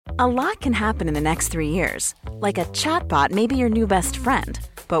A lot can happen in the next 3 years. Like a chatbot may be your new best friend.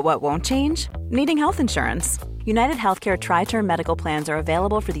 But what won't change? Needing health insurance. United Healthcare Tri-Term Medical Plans are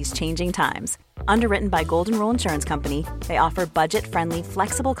available for these changing times. Underwritten by Golden Rule Insurance Company, they offer budget-friendly,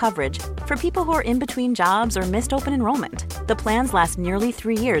 flexible coverage for people who are in between jobs or missed open enrollment. The plans last nearly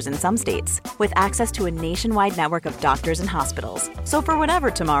 3 years in some states, with access to a nationwide network of doctors and hospitals. So for whatever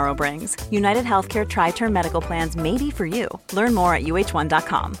tomorrow brings, United Healthcare Tri-Term Medical Plans may be for you. Learn more at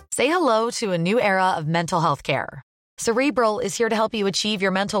uh1.com. Say hello to a new era of mental health care. Cerebral is here to help you achieve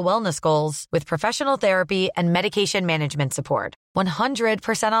your mental wellness goals with professional therapy and medication management support.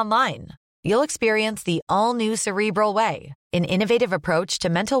 100% online. You'll experience the all-new Cerebral Way, an innovative approach to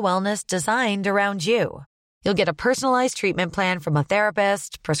mental wellness designed around you. You'll get a personalized treatment plan from a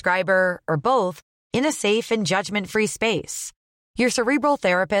therapist, prescriber, or both in a safe and judgment-free space. Your Cerebral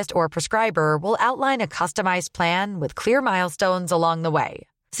therapist or prescriber will outline a customized plan with clear milestones along the way,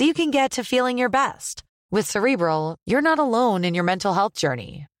 so you can get to feeling your best. With Cerebral, you're not alone in your mental health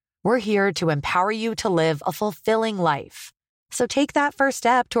journey. We're here to empower you to live a fulfilling life. So take that first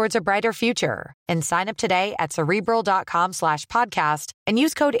step towards a brighter future and sign up today at Cerebral.com/podcast and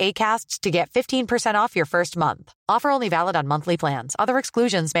use code ACAST to get 15% off your first month. Offer only valid on monthly plans. Other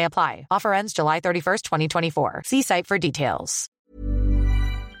exclusions may apply. Offer ends July 31st, 2024. See site for details.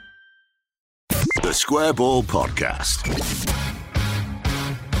 The Square Ball Podcast.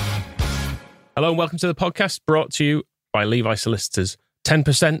 Hello and welcome to the podcast brought to you by Levi Solicitors.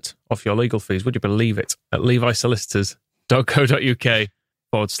 10% off your legal fees, would you believe it, at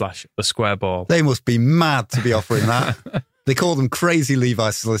levisolicitors.co.uk/the square ball. They must be mad to be offering that. They call them crazy Levi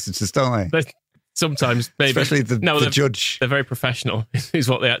Solicitors, don't they? Sometimes, maybe. Especially the judge. They're very professional, is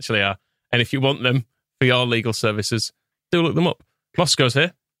what they actually are. And if you want them for your legal services, do look them up. Moscow's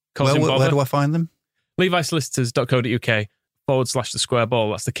here. Where do I find them? levisolicitors.co.uk/the square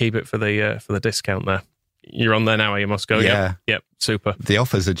ball. That's the key bit for the discount there. You're on there now, are you, Moscow? Yeah. Yep, super. The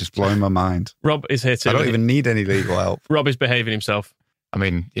offers are just blowing my mind. Rob is here too. I don't even need any legal help. Rob is behaving himself. I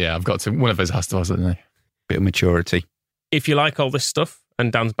mean, yeah, I've got to. One of us has to, hasn't they? Bit of maturity. If you like all this stuff,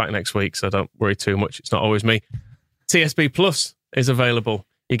 and Dan's back next week, so don't worry too much. It's not always me. TSB Plus is available.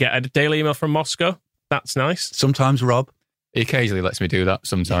 You get a daily email from Moscow. That's nice. Sometimes Rob. He occasionally lets me do that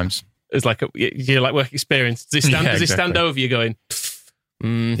sometimes. It's like you're like work experience. Does he stand over you going,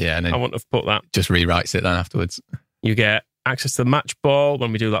 yeah, and then I wouldn't have put that. Just rewrites it then afterwards. You get access to the match ball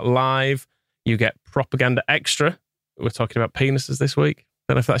when we do that live. You get propaganda extra. We're talking about penises this week.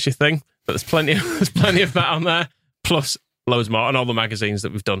 Don't know if that's your thing, but there's plenty of that on there. Plus loads more, and all the magazines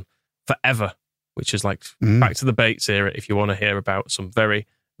that we've done forever, which is like back to the Bates era if you want to hear about some very,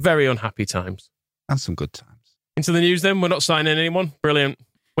 very unhappy times. And some good times. Into the news then. We're not signing anyone. Brilliant.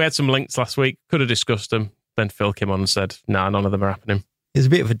 We had some links last week. Could have discussed them. Then Phil came on and said, nah, none of them are happening. There's a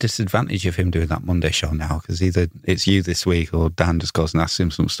bit of a disadvantage of him doing that Monday show now, because either it's you this week or Dan just goes and asks him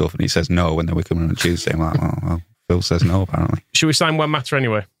some stuff and he says no, and then we come in on Tuesday. I'm like, well, Phil says no, apparently. Should we sign one matter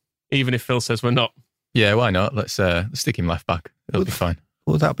anyway? Even if Phil says we're not? Yeah, why not? Let's stick him left back. It'll be fine.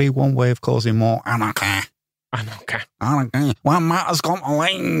 Would that be one way of causing more anarchy? Anarchy. One matter's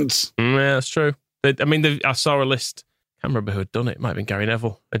complaints. Yeah, that's true. I saw a list. I can't remember who had done it. It might have been Gary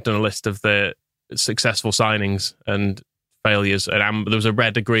Neville. Had done a list of the successful signings and failures. And there was a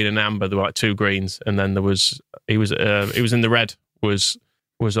red, a green, and amber. There were like two greens, and then there was he was in the red. Was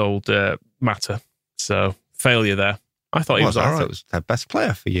old Matter. So failure there. I thought he was all right. It was their best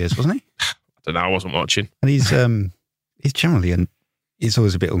player for years, wasn't he? I don't know. I wasn't watching. And he's generally he's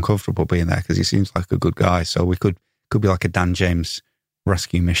always a bit uncomfortable being there because he seems like a good guy. So we could be like a Dan James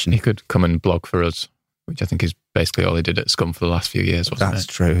rescue mission. He could come and blog for us, which I think is basically all he did at Scum for the last few years, wasn't it? That's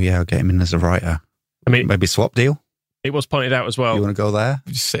true, yeah. I'll get him in as a writer. I mean, maybe swap deal. It was pointed out as well. You want to go there?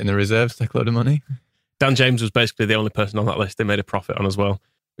 Just sit in the reserves, take a load of money. Dan James was basically the only person on that list they made a profit on as well,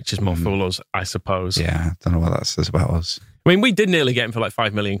 which is more for us, I suppose. Yeah, I don't know what that says about us. I mean, we did nearly get him for like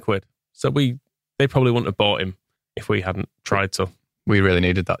 £5 million. So they probably wouldn't have bought him if we hadn't tried to. We really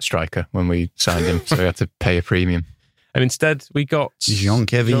needed that striker when we signed him, so we had to pay a premium. And instead, we got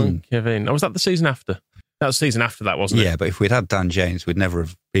Jean-Kevin. Oh, was that the season after? That was the season after that, wasn't it? Yeah, but if we'd had Dan James, we'd never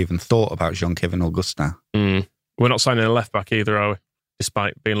have even thought about Jean-Kevin Augustin. We're not signing a left-back either, are we?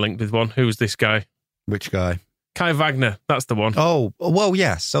 Despite being linked with one. Who's this guy? Which guy? Kai Wagner. That's the one. Oh, well,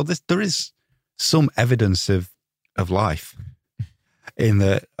 yes. So there is some evidence of life in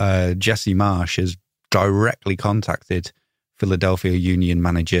that Jesse Marsh has directly contacted Philadelphia Union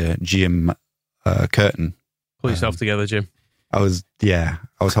manager Jim Curtin. Pull yourself together, Jim. I was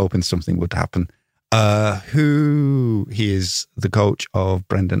hoping something would happen. Who he is the coach of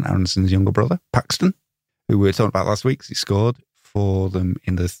Brendan Aronson's younger brother, Paxton, who we were talking about last week. He scored for them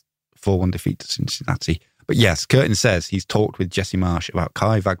in the 4-1 defeat to Cincinnati. But yes, Curtin says he's talked with Jesse Marsch about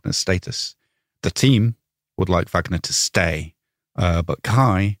Kai Wagner's status. The team would like Wagner to stay, but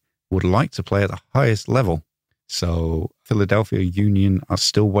Kai would like to play at the highest level. So Philadelphia Union are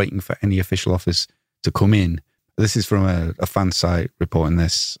still waiting for any official offers to come in. This is from a fan site reporting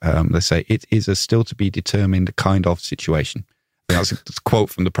this. They say it is a still to be determined kind of situation. I think that's a quote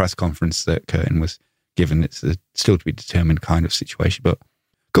from the press conference that Curtin was given. It's a still to be determined kind of situation. But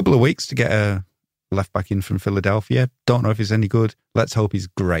a couple of weeks to get a left back in from Philadelphia. Don't know if he's any good. Let's hope he's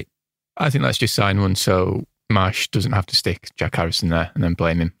great. I think let's just sign one so Marsh doesn't have to stick Jack Harrison there and then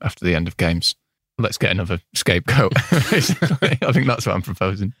blame him after the end of games. Let's get another scapegoat. Basically. I think that's what I'm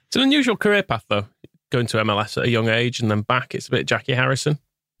proposing. It's an unusual career path, though. Going to MLS at a young age and then back. It's a bit Jackie Harrison.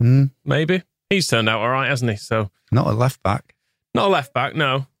 Maybe. He's turned out all right, hasn't he? So not a left back. Not a left back,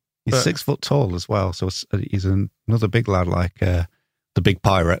 no. He's 6 foot tall as well. So he's another big lad like the big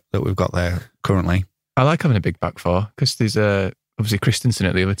pirate that we've got there currently. I like having a big back four because there's obviously Christensen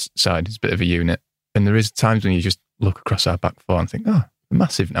at the other side is a bit of a unit. And there is times when you just look across our back four and think, oh, they're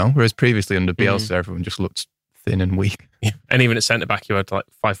massive now. Whereas previously under Bielsa, everyone just looked thin and weak. Yeah. And even at centre back, you had like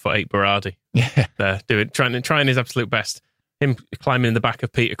 5'8" Berardi. Yeah, there trying his absolute best. Him climbing in the back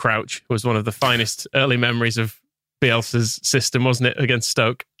of Peter Crouch was one of the finest early memories of Bielsa's system, wasn't it, against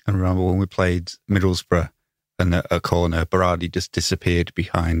Stoke? And remember when we played Middlesbrough and at a corner, Berardi just disappeared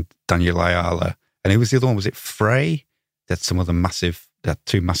behind Daniel Ayala, and who was the other one? Was it Frey? They had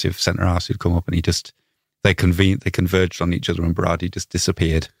two massive centre halves who'd come up, and they converged on each other, and Berardi just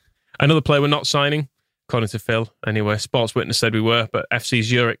disappeared. Another player we're not signing, according to Phil. Anyway, Sports Witness said we were, but FC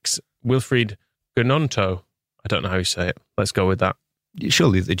Zurich's Wilfried Gnonto. I don't know how you say it. Let's go with that.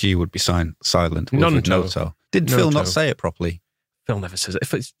 Surely the G would be silent. Gnonto. Did Phil not say it properly? Phil never says it.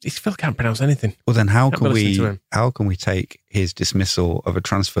 Phil can't pronounce anything. Well, then how can we take his dismissal of a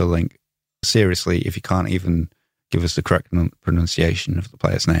transfer link seriously if he can't even give us the correct pronunciation of the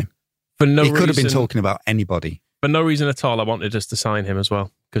player's name? He could have been talking about anybody. For no reason at all, I wanted us to sign him as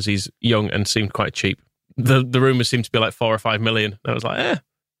well because he's young and seemed quite cheap. The rumours seemed to be like 4 or 5 million. I was like,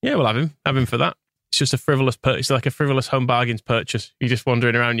 yeah, we'll have him. Have him for that. It's just a frivolous purchase. It's like a frivolous home bargains purchase. You're just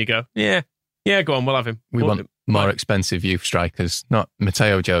wandering around. You go, yeah, go on, we'll have him. We want more expensive youth strikers, not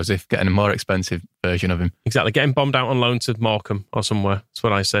Mateo Joseph, getting a more expensive version of him. Exactly. Get him bombed out on loan to Morecambe or somewhere. That's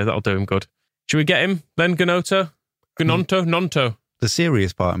what I say. That'll do him good. Should we get him then, Gnonto? The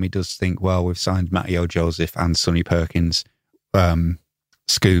serious part of me does think, well, we've signed Matteo Joseph and Sonny Perkins.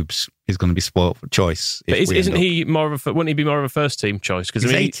 Scoobs is going to be spoilt for choice. But wouldn't he be more of a first team choice? Because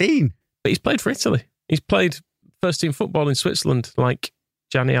he's 18. But he's played for Italy. He's played first team football in Switzerland, like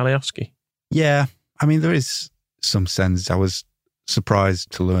Gianni Alioski. Yeah, I mean, there is some sense. I was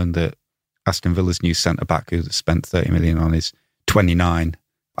surprised to learn that Aston Villa's new centre-back, who spent 30 million on, is 29.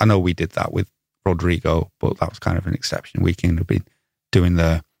 I know we did that with Rodrigo, but that was kind of an exception. We can have been doing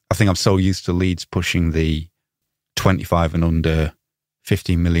I think I'm so used to Leeds pushing the 25 and under,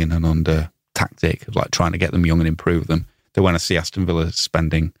 15 million and under tactic of like trying to get them young and improve them, that when I see Aston Villa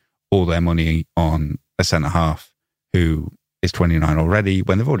spending all their money on a centre-half who is 29 already,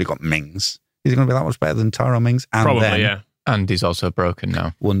 when they've already got Mings, is he going to be that much better than Tyrone Mings? And probably, yeah. And he's also broken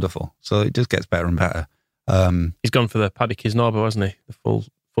now. Wonderful. So it just gets better and better. He's gone for the Paddy Kisnorbo, hasn't he? The full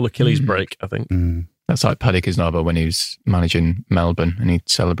Achilles break, I think. That's like Paddy Kisnorbo when he was managing Melbourne and he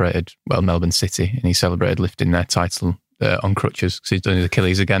celebrated, Melbourne City, and he celebrated lifting their title on crutches because he's done his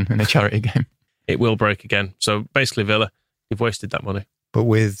Achilles again in a charity game. It will break again. So basically, Villa, you've wasted that money. But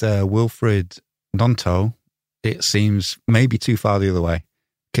with Wilfried Gnonto, it seems maybe too far the other way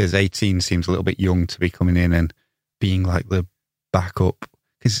because 18 seems a little bit young to be coming in and being like the backup.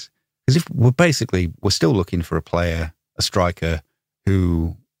 Because if we're still looking for a player, a striker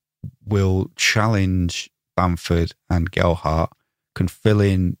who will challenge Bamford and Gelhardt, can fill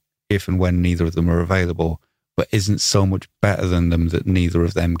in if and when neither of them are available, but isn't so much better than them that neither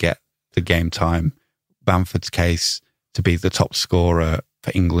of them get the game time. Bamford's case to be the top scorer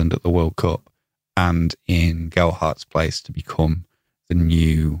for England at the World Cup, and in Gelhardt's place to become the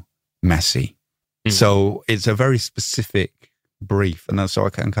new Messi. So it's a very specific brief, and so I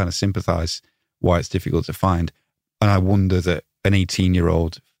can kind of sympathise why it's difficult to find. And I wonder that an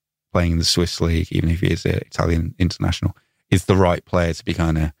 18-year-old playing in the Swiss league, even if he is an Italian international, is the right player to be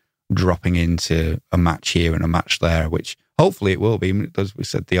kind of dropping into a match here and a match there, which hopefully it will be. As we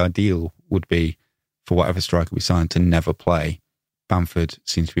said, the ideal would be for whatever striker we sign to never play. Bamford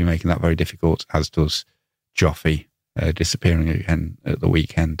seems to be making that very difficult, as does Joffy, disappearing again at the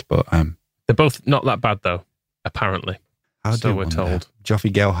weekend. But they're both not that bad, though, apparently. So we're told.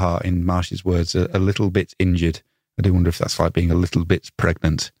 Joffy Gelhardt, in Marsh's words, a little bit injured. I do wonder if that's like being a little bit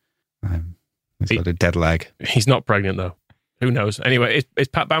pregnant. He's got a dead leg. He's not pregnant, though. Who knows? Anyway, is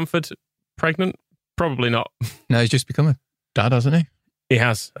Pat Bamford pregnant? Probably not. No, he's just become a dad, hasn't he? He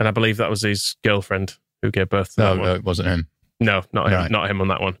has, and I believe that was his girlfriend who gave birth to that one. No, it wasn't him. No, not him. Right. Not him on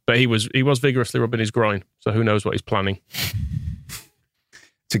that one. But he was vigorously rubbing his groin, so who knows what he's planning.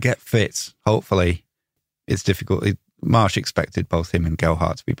 To get fit, hopefully, it's difficult. Marsh expected both him and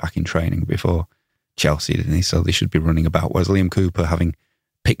Gelhardt to be back in training before Chelsea, didn't he? So they should be running about. Whereas Liam Cooper, having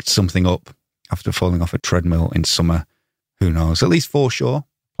picked something up after falling off a treadmill in summer, who knows? At least Forshaw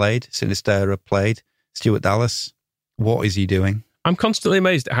played, Sinisterra played, Stuart Dallas. What is he doing? I'm constantly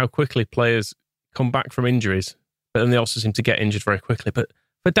amazed at how quickly players come back from injuries, but then they also seem to get injured very quickly. But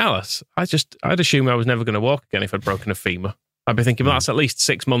for Dallas, I'd assume I was never going to walk again if I'd broken a femur. I'd be thinking, well, that's at least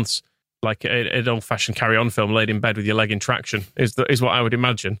 6 months, like an old-fashioned carry-on film laid in bed with your leg in traction, is what I would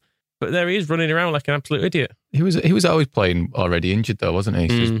imagine. But there he is running around like an absolute idiot. He was always playing already injured, though, wasn't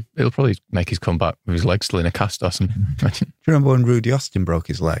he? So he'll probably make his comeback with his leg still in a cast or something. Do you remember when Rudy Austin broke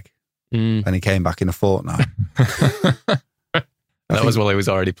his leg? And he came back in a fortnight? That was while he was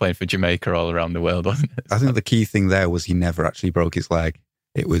already playing for Jamaica all around the world, wasn't it? I think the key thing there was he never actually broke his leg.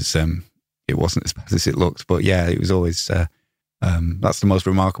 It wasn't as bad as it looked, but yeah, it was always... that's the most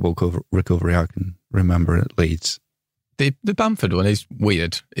remarkable recovery I can remember at Leeds. The Bamford one is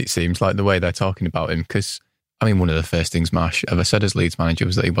weird, it seems, like the way they're talking about him, because, I mean, one of the first things Marsh ever said as Leeds manager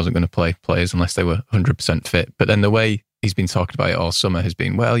was that he wasn't going to play players unless they were 100% fit. But then the way he's been talking about it all summer has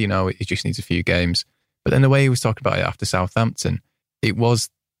been, well, he just needs a few games. But then the way he was talking about it after Southampton, it was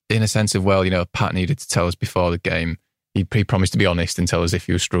in a sense of, well, Pat needed to tell us before the game. He promised to be honest and tell us if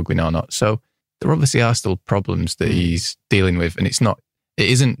he was struggling or not. So there obviously are still problems that he's dealing with, and it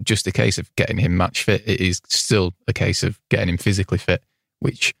isn't just a case of getting him match fit. It is still a case of getting him physically fit,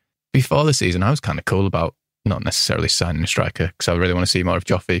 which before the season I was kind of cool about, not necessarily signing a striker because I really want to see more of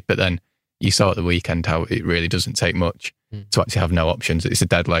Joffrey. But then you saw at the weekend how it really doesn't take much to actually have no options. It's a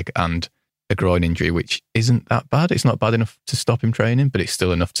dead leg and a groin injury, which isn't that bad. It's not bad enough to stop him training, but it's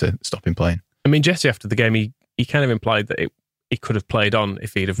still enough to stop him playing. I mean, Jesse, after the game, he kind of implied that he could have played on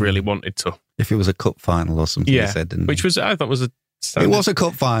if he'd have really wanted to. If it was a cup final or something, he said, didn't which was, I thought was it was a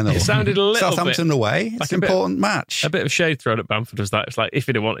cup final. It sounded a little Southampton bit, away. It's an important match. A bit of shade thrown at Bamford was that. It's like, if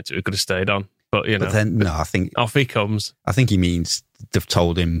he'd have wanted to, he could have stayed on. But, But then, no, I think... Off he comes. I think he means they've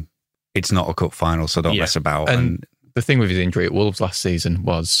told him it's not a cup final, so don't mess about. And the thing with his injury at Wolves last season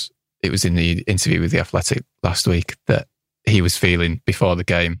was, it was in the interview with The Athletic last week, that he was feeling before the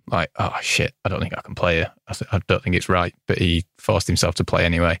game like, oh shit, I don't think I can play here. I don't think it's right. But he forced himself to play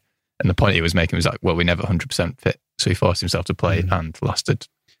anyway. And the point he was making was like, well, we're never 100% fit. So he forced himself to play and lasted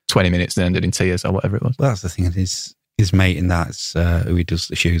 20 minutes and ended in tears or whatever it was. Well, that's the thing. His mate in that's who he does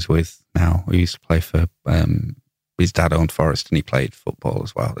the shoes with now. He used to play for, his dad owned Forest and he played football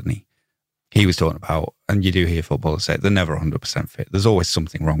as well, didn't he? He was talking about, and you do hear footballers say they're never 100% fit. There's always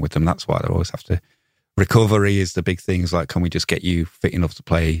something wrong with them. That's why they always have to. Recovery is the big thing. It's like, can we just get you fit enough to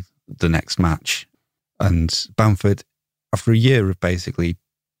play the next match? And Bamford, after a year of basically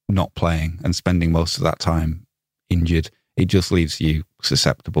not playing and spending most of that time injured, it just leaves you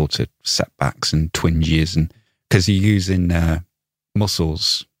susceptible to setbacks and twinges, and because you're using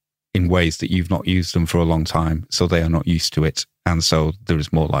muscles in ways that you've not used them for a long time, so they are not used to it, and so there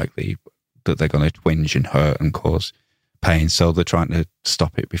is more likely that they're going to twinge and hurt and cause pain. So they're trying to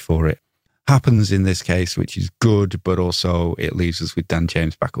stop it before it happens in this case, which is good, but also it leaves us with Dan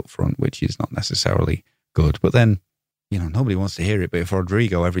James back up front, which is not necessarily good. But then, nobody wants to hear it, but if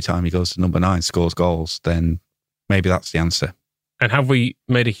Rodrigo, every time he goes to number 9, scores goals, then maybe that's the answer. And have we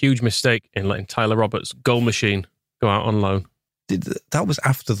made a huge mistake in letting Tyler Roberts' goal machine go out on loan? That was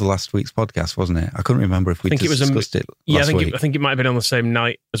after the last week's podcast, wasn't it? I couldn't remember if we discussed it last week. I think it might have been on the same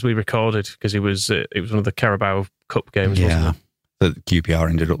night as we recorded, because it was one of the Carabao Cup games, wasn't it? That QPR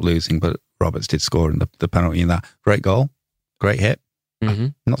ended up losing, but Roberts did score in the penalty in that. Great goal, great hit. Mm-hmm.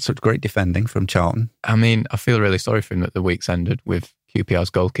 Not such great defending from Charlton. I mean, I feel really sorry for him that the week's ended with QPR's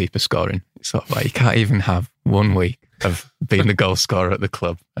goalkeeper scoring. It's sort of like, you can't even have 1 week of being the goal scorer at the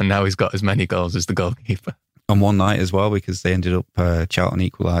club, and now he's got as many goals as the goalkeeper. On one night as well, because they ended up, Charlton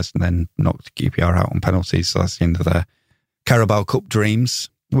equalised and then knocked QPR out on penalties. So that's the end of their Carabao Cup dreams,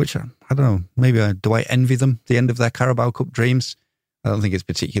 which I don't know, maybe do I envy them, the end of their Carabao Cup dreams? I don't think it's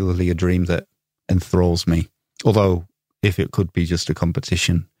particularly a dream that enthralls me. Although, if it could be just a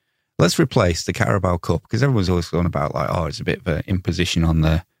competition, let's replace the Carabao Cup, because everyone's always going about like, oh, it's a bit of an imposition on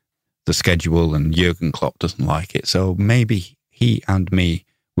the schedule and Jurgen Klopp doesn't like it. So maybe he and me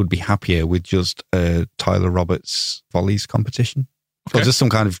would be happier with just a Tyler Roberts volleys competition. Okay. Or just some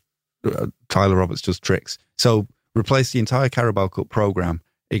kind of Tyler Roberts does tricks. So replace the entire Carabao Cup programme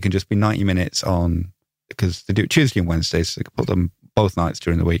It can just be 90 minutes on, because they do it Tuesday and Wednesdays, so they can put them both nights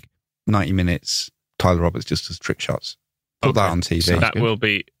during the week. 90 minutes, Tyler Roberts just does trick shots. Put that on TV. So that will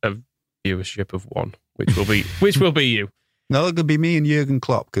be a viewership of one, which will be you. No, it could be me and Jurgen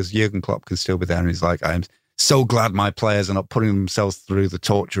Klopp, because Jurgen Klopp can still be there and he's like, I am so glad my players are not putting themselves through the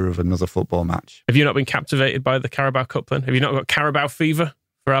torture of another football match. Have you not been captivated by the Carabao Cup then? Have you not got Carabao fever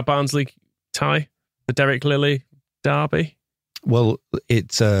for our Barnsley tie? The Derek Lilly derby? Well, it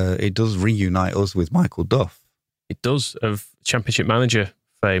does reunite us with Michael Duff. It does, of Championship Manager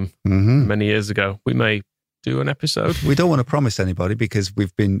fame many years ago. We may do an episode. We don't want to promise anybody because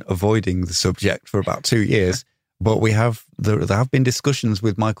we've been avoiding the subject for about 2 years, but there have been discussions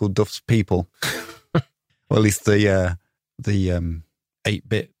with Michael Duff's people. Or at least the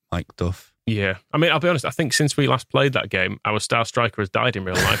 8-bit Mike Duff. Yeah. I mean, I'll be honest, I think since we last played that game, our star striker has died in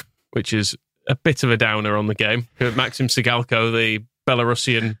real life, which is a bit of a downer on the game. Maxim Sigalko, the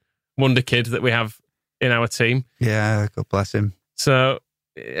Belarusian wonder kid that we have in our team. Yeah, God bless him. So,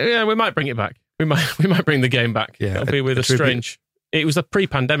 yeah, we might bring it back. We might bring the game back. Yeah, it'll be with a strange... It was a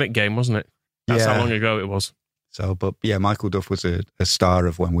pre-pandemic game, wasn't it? That's how long ago it was. So, but yeah, Michael Duff was a star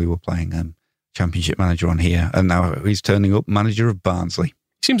of when we were playing Championship Manager on here, and now he's turning up manager of Barnsley.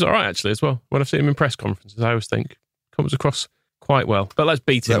 He seems all right, actually, as well. When I've seen him in press conferences, I always think comes across quite well. But let's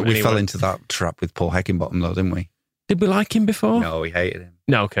beat him We fell into that trap with Paul Heckingbottom, though, didn't we? Did we like him before? No, we hated him.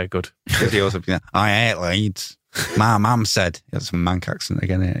 No, okay, good. Because he also, I hate Leeds. My mum said, he had some Manc accent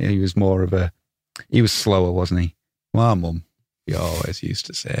again. He was more of he was slower, wasn't he? My mum, he always used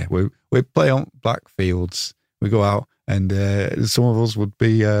to say, we play on black fields. We go out and some of us would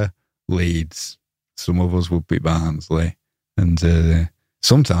be Leeds. Some of us would be Barnsley. And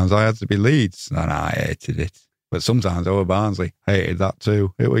sometimes I had to be Leeds and I hated it. But sometimes I was Barnsley. Hated that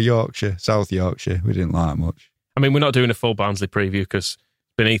too. It was Yorkshire, South Yorkshire. We didn't like much. I mean, we're not doing a full Barnsley preview because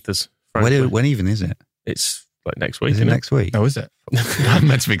beneath us. When even is it? It's like next week. Is it next week? Oh, is it? I'm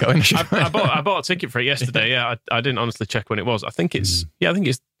meant to be going. I bought a ticket for it yesterday. Yeah, I didn't honestly check when it was. I think it's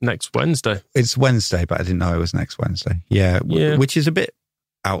next Wednesday. It's Wednesday, but I didn't know it was next Wednesday. Yeah. Which is a bit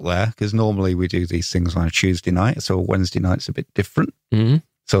out there because normally we do these things on a Tuesday night, so Wednesday night's a bit different. Mm-hmm.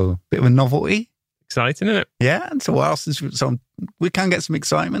 So a bit of a novelty. Exciting, isn't it? Yeah, and so while since we can get some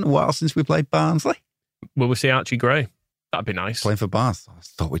excitement. A while since we played Barnsley. Will we see Archie Gray? That'd be nice. Playing for Barnsley. I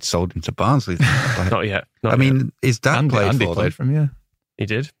thought we'd sold him to Barnsley. Not yet. I mean, his dad Andy played for him, yeah. He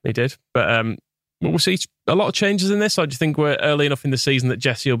did. But will we see a lot of changes in this, or do you think we're early enough in the season that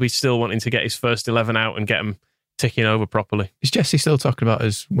Jesse will be still wanting to get his first 11 out and get him ticking over properly? Is Jesse still talking about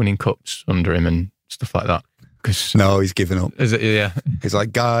us winning cups under him and stuff like that? No, he's given up. Is it? Yeah. He's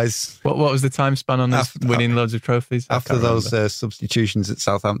like, guys. What was the time span on us winning loads of trophies? After those substitutions at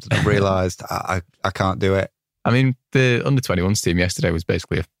Southampton, I realised I can't do it. I mean, the under-21s team yesterday was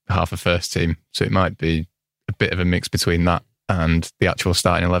basically half a first team, so it might be a bit of a mix between that and the actual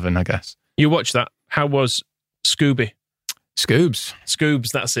starting 11, I guess. You watched that. How was Scooby? Scoobs,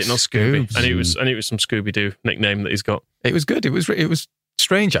 that's it, not Scooby. And it was some Scooby-Doo nickname that he's got. It was good. It was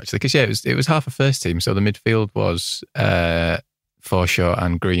strange, actually, because, it was half a first team, so the midfield was Forshaw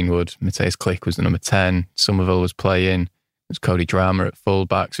and Greenwood. Mateus Click was the number 10. Somerville was playing. It was Cody Drama at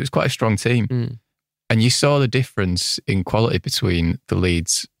full-back, so it was quite a strong team. Mm. And you saw the difference in quality between the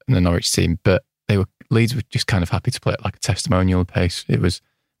Leeds and the Norwich team, but Leeds were just kind of happy to play at like a testimonial pace. It was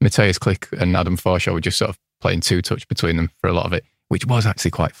Mateus Click and Adam Forshaw were just sort of playing two-touch between them for a lot of it, which was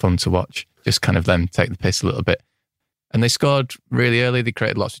actually quite fun to watch, just kind of them take the piss a little bit. And they scored really early. They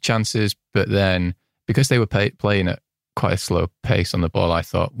created lots of chances, but then because they were playing at quite a slow pace on the ball, I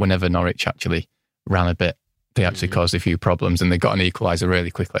thought whenever Norwich actually ran a bit, they actually caused a few problems, and they got an equaliser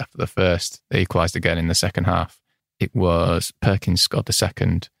really quickly after the first. They equalised again in the second half. It was Perkins scored the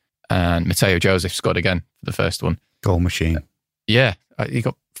second, and Mateo Joseph scored again for the first one. Goal machine. Yeah, he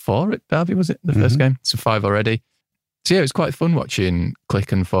got 4 at Derby, was it, the first game? So 5 already. So yeah, it was quite fun watching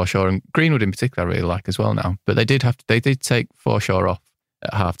Click and Forshaw, and Greenwood in particular I really like as well now. But they did take Forshaw off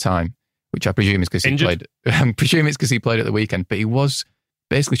at half time, which I presume is because he played. I presume it's because he played at the weekend, but he was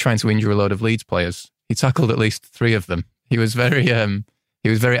basically trying to injure a load of Leeds players. He tackled at least 3 of them. He was very I'm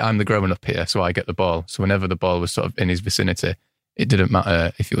the growing up here, so I get the ball. So whenever the ball was sort of in his vicinity, it didn't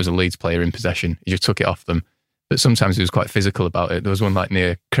matter if it was a Leeds player in possession. He just took it off them. But sometimes he was quite physical about it. There was one like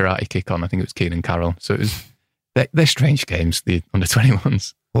near karate kick on. I think it was Keenan Carroll. So it was they're strange games, the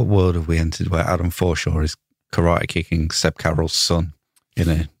under-21s. What world have we entered where Adam Forshaw is karate kicking Seb Carroll's son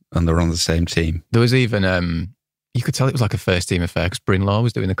and they're on the same team? There was even you could tell it was like a first team affair because Bryn Law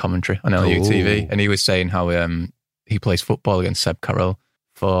was doing the commentary on LUTV, and he was saying how he plays football against Seb Carroll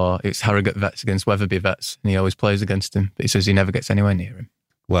it's Harrogate Vets against Wetherby Vets, and he always plays against him, but he says he never gets anywhere near him.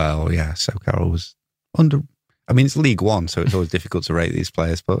 Well, yeah, so Carroll was under. I mean, it's League One, so it's always difficult to rate these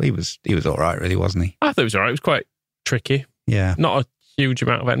players, but he was all right, really, wasn't he? I thought he was all right. It was quite tricky. Yeah. Not a huge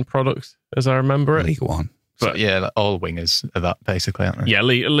amount of end products, as I remember it. League One. But yeah, like all wingers are that, basically, aren't they? Yeah, a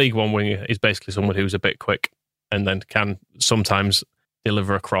League One winger is basically someone who's a bit quick and then can sometimes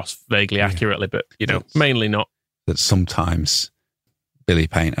deliver across vaguely accurately, but, mainly not. That sometimes Billy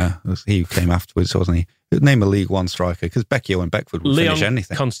Painter, he came afterwards, wasn't he? Name a League One striker, because Becchio and Beckford would finish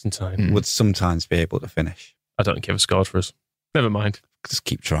anything. Constantine would sometimes be able to finish. I don't think he ever scored for us. Never mind. Just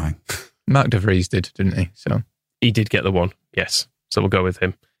keep trying. Mark De Vries did, didn't he? So he did get the one, yes. So we'll go with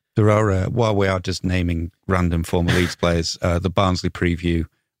him. There are, while we are just naming random former Leeds players, the Barnsley preview,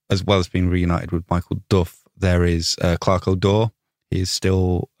 as well as being reunited with Michael Duff, there is Clark O'Dore. He is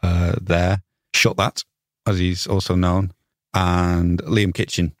still there. Shut that, as he's also known. And Liam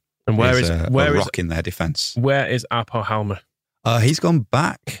Kitchen. And where is a rock in their defence. Where is Apo Halmer? He's gone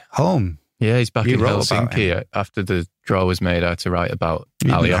back home. Yeah, he's back You in wrote about Helsinki after the draw was made. I had to write about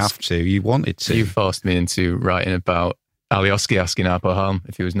You didn't Alioski. have to. You wanted to. You forced me into writing about Alioski asking Apo Halm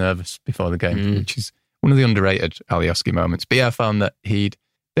if he was nervous before the game, which is one of the underrated Alioski moments. But yeah, I found that they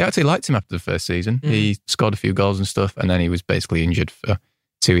actually liked him after the first season. He scored a few goals and stuff, and then he was basically injured for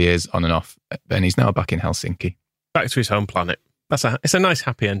 2 years on and off. And he's now back in Helsinki. Back to his home planet. It's a nice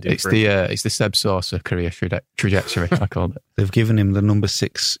happy ending. It's the Seb Saucer career trajectory, I called it. They've given him the number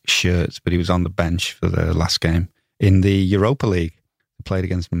 6 shirts, but he was on the bench for the last game. In the Europa League, he played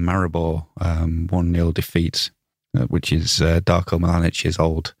against Maribor, 1-0 defeat, which is Darko Milanic's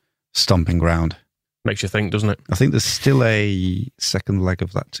old stomping ground. Makes you think, doesn't it? I think there's still a second leg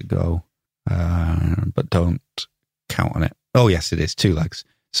of that to go, but don't count on it. Oh, yes, it is 2 legs.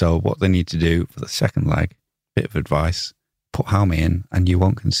 So what they need to do for the second leg, bit of advice, put Halmy in and you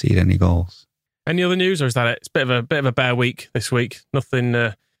won't concede any goals. Any other news, or is that it? It's a bit of a bare week this week. Nothing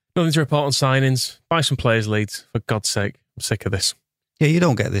to report on signings. Buy some players, Leeds, for God's sake. I'm sick of this. Yeah, you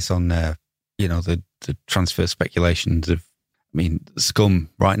don't get this on, the transfer speculations of. I mean, Scum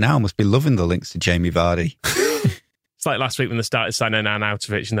right now must be loving the links to Jamie Vardy. It's like last week when they started signing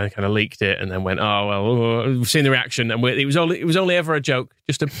Arnautovic and then kind of leaked it and then went, we've seen the reaction and it was only ever a joke,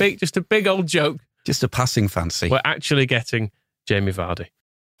 just a big old joke. Just a passing fancy. We're actually getting Jamie Vardy.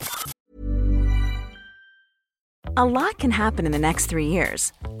 A lot can happen in the next 3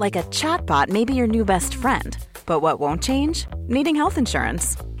 years. Like a chatbot may be your new best friend. But what won't change? Needing health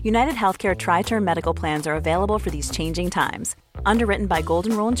insurance. United Healthcare Tri-Term Medical Plans are available for these changing times. Underwritten by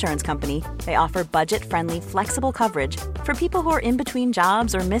Golden Rule Insurance Company, they offer budget-friendly, flexible coverage for people who are in between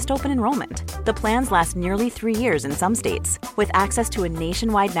jobs or missed open enrollment. The plans last nearly 3 years in some states, with access to a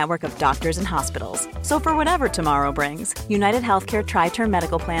nationwide network of doctors and hospitals. So for whatever tomorrow brings, United Healthcare Tri-Term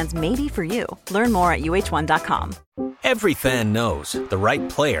Medical Plans may be for you. Learn more at uh1.com. Every fan knows the right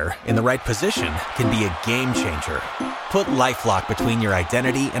player in the right position can be a game changer. Put LifeLock between your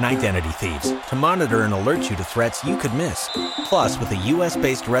identity and identity thieves to monitor and alert you to threats you could miss. Plus, with a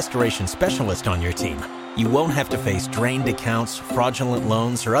U.S.-based restoration specialist on your team, you won't have to face drained accounts, fraudulent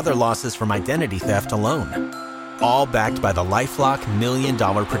loans, or other losses from identity theft alone. All backed by the LifeLock $1 Million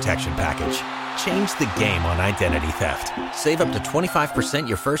Protection Package. Change the game on identity theft. Save up to 25%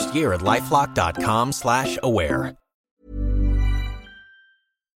 your first year at LifeLock.com/aware.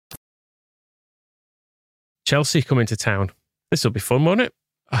 Chelsea coming to town. This will be fun, won't it?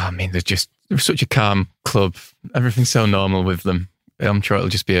 I mean, they're such a calm club. Everything's so normal with them. I'm sure it'll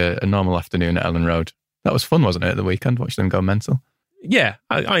just be a normal afternoon at Ellen Road. That was fun, wasn't it, at the weekend? Watching them go mental. Yeah,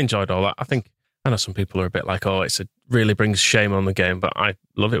 I enjoyed all that. I know some people are a bit like, it really brings shame on the game, but I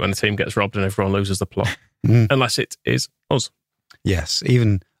love it when a team gets robbed and everyone loses the plot. Unless it is us. Yes,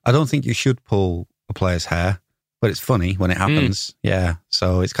 even I don't think you should pull a player's hair, but it's funny when it happens. Yeah,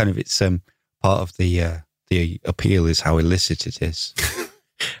 so it's part of the appeal is how illicit it is.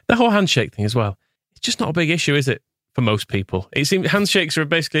 The whole handshake thing as well. It's just not a big issue, is it, for most people? It seems handshakes are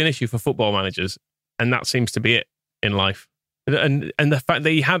basically an issue for football managers, and that seems to be it in life. And the fact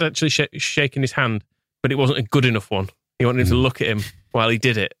that he had actually shaken his hand, but it wasn't a good enough one. He wanted him to look at him while he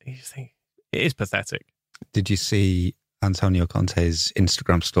did it. You just think, it is pathetic. Did you see Antonio Conte's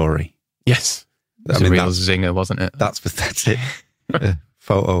Instagram story? Yes. It was a real zinger, wasn't it? That's pathetic. A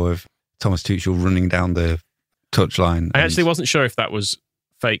photo of Thomas Tuchel running down the touchline. I actually wasn't sure if that was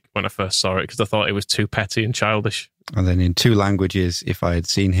fake when I first saw it because I thought it was too petty and childish. And then in 2 languages, if I had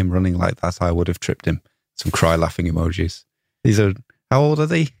seen him running like that, I would have tripped him. Some cry laughing emojis. These are, how old are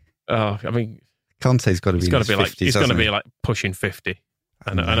they? Oh, I mean, Conte's got to be in his 50s, he's got to be like pushing 50.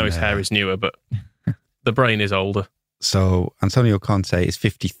 I know his hair is newer, but the brain is older. So Antonio Conte is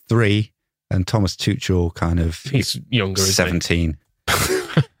 53 and Thomas Tuchel he's younger, 17.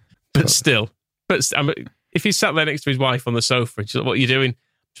 still. If he sat there next to his wife on the sofa and she's like, what are you doing?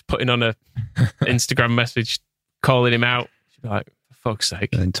 Just putting on a Instagram message, calling him out. She'd be like, for fuck's sake.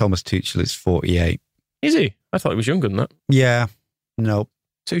 And Thomas Tuchel is 48. Is he? I thought he was younger than that. Yeah. No.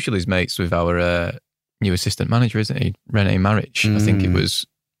 Tuchel is mates with our new assistant manager, isn't he? Rene Maric. I think it was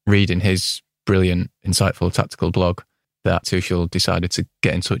reading his brilliant, insightful tactical blog that Tuchel decided to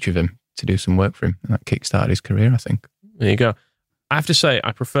get in touch with him to do some work for him. And that kickstarted his career, I think. There you go. I have to say,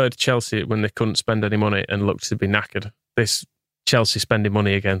 I preferred Chelsea when they couldn't spend any money and looked to be knackered. This Chelsea spending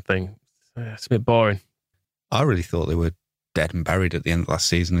money again thing, it's a bit boring. I really thought they were dead and buried at the end of last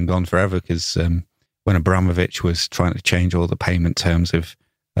season and gone forever because when Abramovich was trying to change all the payment terms of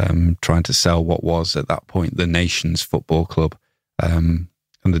trying to sell what was at that point the nation's football club, and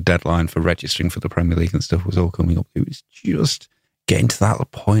the deadline for registering for the Premier League and stuff was all coming up. It was just getting to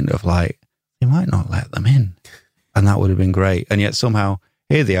that point of like, they might not let them in. And that would have been great. And yet somehow,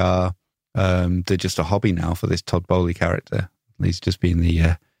 here they are. They're just a hobby now for this Todd Bowley character. He's just been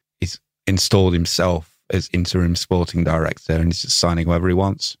he's installed himself as interim sporting director and he's just signing whoever he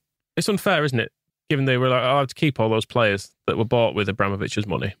wants. It's unfair, isn't it? Given they were allowed to keep all those players that were bought with Abramovich's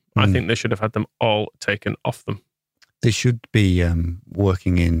money. I think they should have had them all taken off them. They should be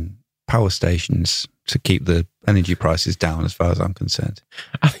working in power stations to keep the energy prices down, as far as I'm concerned.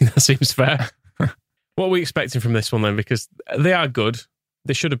 I think that seems fair. What are we expecting from this one then? Because they are good.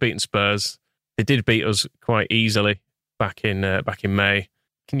 They should have beaten Spurs. They did beat us quite easily back in May.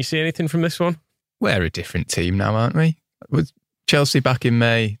 Can you see anything from this one? We're a different team now, aren't we? Was Chelsea back in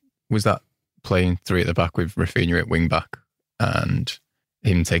May, was that playing three at the back with Rafinha at wing back and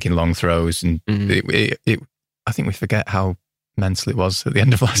him taking long throws? And I think we forget how mental it was at the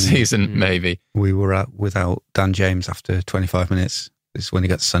end of last season, maybe. We were without Dan James after 25 minutes. This is when he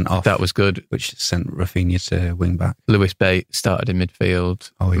got sent off. That was good. Which sent Rafinha to wing back. Lewis Bate started in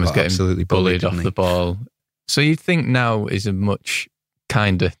midfield. Oh, he was getting absolutely bullied off the ball. So you think now is a much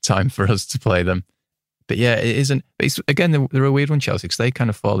kinder time for us to play them. But yeah, it isn't. But again, they're a weird one, Chelsea, because they kind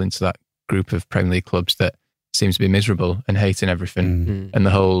of fall into that group of Premier League clubs that seems to be miserable and hating everything. And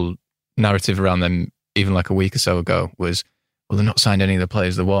the whole narrative around them, even like a week or so ago, was, well, they're not signed any of the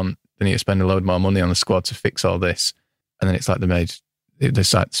players they want. They need to spend a load more money on the squad to fix all this. And then it's like they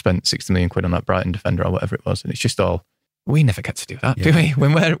spent 60 million quid on that Brighton defender or whatever it was. And it's just all, we never get to do that, do we?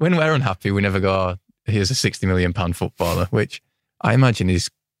 When we're unhappy, we never go, oh, here's a 60 million pound footballer, which I imagine is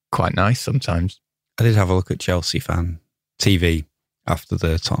quite nice sometimes. I did have a look at Chelsea fan TV after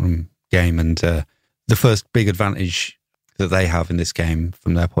the Tottenham game, and the first big advantage that they have in this game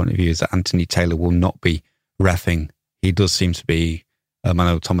from their point of view is that Anthony Taylor will not be reffing. He does seem to be, I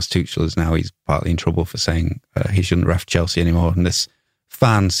know Thomas Tuchel is now, he's partly in trouble for saying he shouldn't ref Chelsea anymore, and this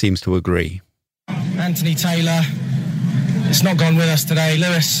fan seems to agree. Anthony Taylor, it's not gone with us today.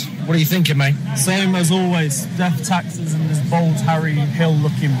 Lewis, what are you thinking, mate? Same as always. Death taxes and this bold Harry Hill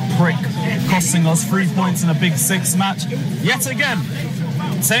looking prick costing us 3 points in a Big Six match. Yet again,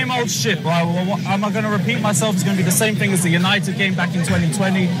 same old shit, right? Am I going to repeat myself? It's going to be the same thing as the United game back in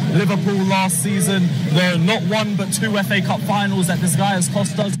 2020, Liverpool last season, the not one but two FA Cup finals that this guy has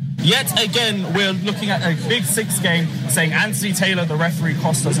cost us. Yet again, we're looking at a Big Six game saying Anthony Taylor, the referee,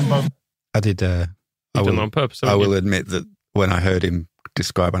 cost us in both. I did. I will, on purpose. I will admit that when I heard him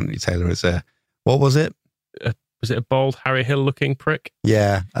describe Anthony Taylor as what was it? Was it a bald Harry Hill looking prick?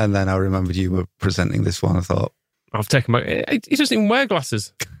 Yeah, and then I remembered you were presenting this one. I thought, I've taken he doesn't even wear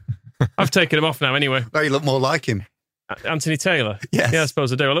glasses. I've taken him off now anyway. No, you look more like him. Anthony Taylor? Yes. Yeah, I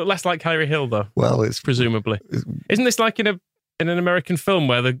suppose I do. I look less like Harry Hill, though. Well, it's... Presumably. Isn't this like in an American film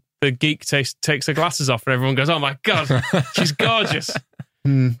where the geek takes her glasses off and everyone goes, oh my God, she's gorgeous.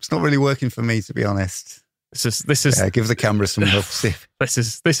 It's not really working for me, to be honest. This is give the camera some love. This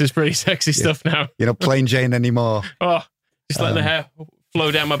is pretty sexy stuff now. You're not plain Jane anymore. Oh, just let the hair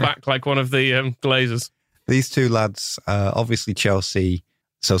flow down my back like one of the Glazers. These two lads, obviously Chelsea,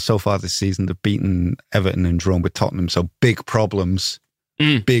 so far this season, they've beaten Everton and drawn with Tottenham. So big problems,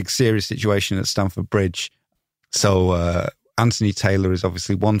 big serious situation at Stamford Bridge. So Anthony Taylor is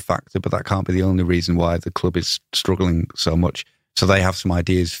obviously one factor, but that can't be the only reason why the club is struggling so much. So they have some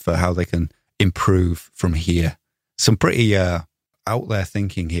ideas for how they can improve from here. Some pretty out there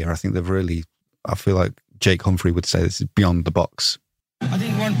thinking here. I think I feel like Jake Humphrey would say this is beyond the box. I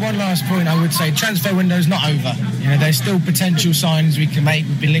think one last point I would say, transfer window's not over. There's still potential signings we can make.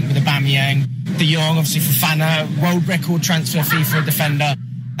 We've been linked with Aubameyang, De Jong, obviously Fofana, world record transfer fee for a defender.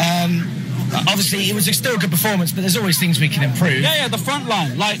 Obviously, it was still a good performance, but there's always things we can improve. Yeah, the front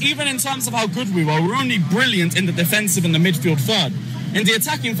line. Like, even in terms of how good we were only brilliant in the defensive and the midfield third. In the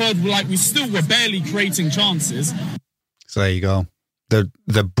attacking third, we still were barely creating chances. So there you go.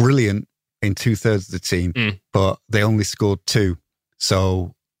 they're brilliant in 2/3 of the team, but they only scored 2.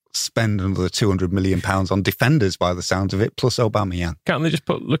 So spend another £200 million on defenders by the sounds of it, plus Aubameyang. Can't they just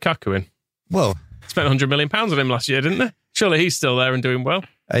put Lukaku in? Well, spent £100 million on him last year, didn't they? Surely he's still there and doing well.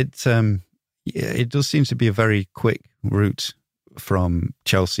 It does seem to be a very quick route from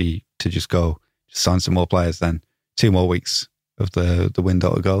Chelsea to just sign some more players. Then 2 more weeks of the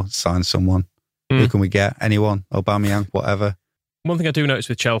window to go, sign someone. Who can we get? Anyone? Aubameyang, whatever. One thing I do notice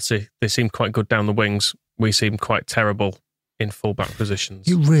with Chelsea, they seem quite good down the wings. We seem quite terrible in full-back positions.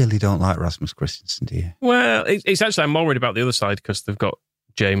 You really don't like Rasmus Christensen, do you? Well, it's actually, I'm more worried about the other side because they've got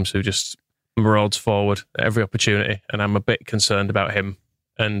James who just marauds forward at every opportunity, and I'm a bit concerned about him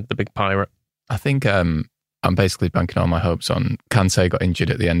and the big pirate. I think I'm basically banking all my hopes on Kante got injured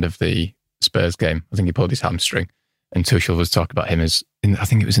at the end of the Spurs game. I think he pulled his hamstring, and Tuchel was talking about him as, I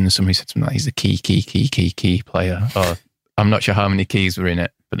think it was in the summer, he said something like he's the key player. Or I'm not sure how many keys were in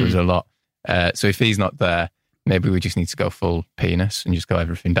it, but there was a lot. So if he's not there, maybe we just need to go full penis and just go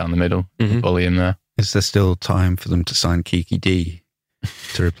everything down the middle, bully him there. Is there still time for them to sign Kiki D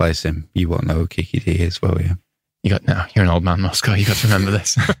to replace him? You won't know who Kiki D is, will you? You're an old man, Moscow. You got to remember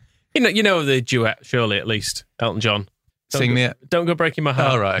this. You know the duet, surely, at least, Elton John. Sing me it. Don't Go Breaking My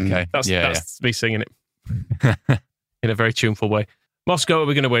Heart. Oh, right, okay. That's me singing it in a very tuneful way. Moscow, are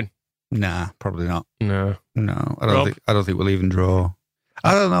we going to win? Nah, probably not. No. I don't think we'll even draw.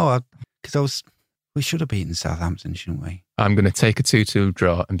 I don't know, because we should have beaten Southampton, shouldn't we? I'm going to take a 2-2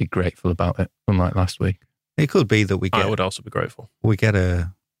 draw and be grateful about it, unlike last week. It could be that I would also be grateful. We get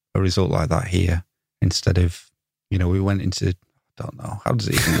a result like that here instead of, we went into, I don't know, how does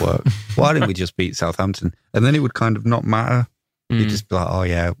it even work? Why didn't we just beat Southampton? And then it would kind of not matter. You'd just be like, oh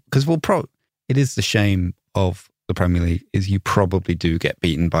yeah, because it is the shame of the Premier League is you probably do get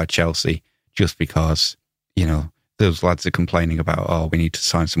beaten by Chelsea just because, those lads are complaining about, oh, we need to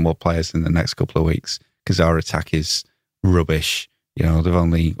sign some more players in the next couple of weeks because our attack is rubbish. They've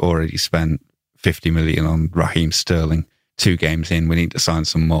only already spent 50 million on Raheem Sterling 2 games in. We need to sign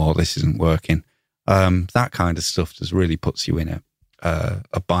some more. This isn't working. That kind of stuff just really puts you in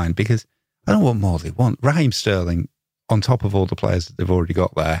a bind because I don't know what more they want. Raheem Sterling, on top of all the players that they've already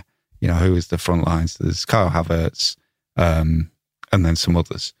got there, who is the front lines? There's Kyle Havertz, and then some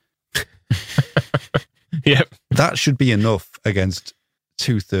others. Yep. That should be enough against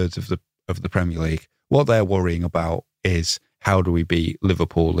 2/3 of the Premier League. What they're worrying about is how do we beat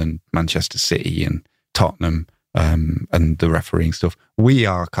Liverpool and Manchester City and Tottenham and the refereeing stuff. We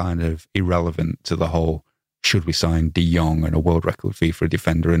are kind of irrelevant to the whole, should we sign De Jong and a world record fee for a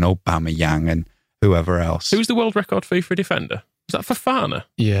defender and Aubameyang and whoever else. Who's the world record fee for a defender? Is that Fofana?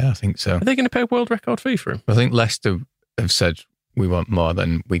 Yeah, I think so. Are they going to pay a world record fee for him? I think Leicester have said we want more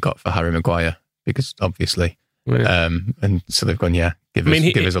than we got for Harry Maguire because obviously... Yeah. And so they've gone, give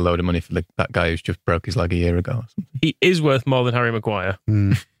us a load of money for that guy who's just broke his leg a year ago or something. He is worth more than Harry Maguire.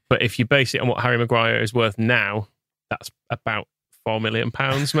 But if you base it on what Harry Maguire is worth now, that's about £4 million,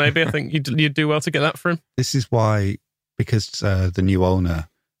 maybe. I think you'd do well to get that for him. This is why, because the new owner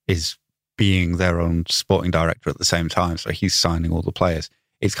is being their own sporting director at the same time, so he's signing all the players.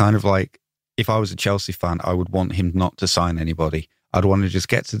 It's kind of like, if I was a Chelsea fan, I would want him not to sign anybody. I'd want to just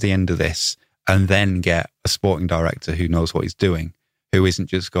get to the end of this and then get a sporting director who knows what he's doing, who isn't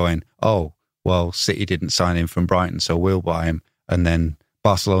just going, oh, well, City didn't sign him from Brighton, so we'll buy him. And then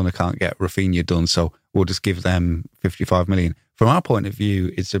Barcelona can't get Rafinha done, so we'll just give them 55 million. From our point of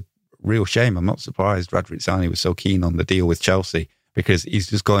view, it's a real shame. I'm not surprised Radrizzani was so keen on the deal with Chelsea because he's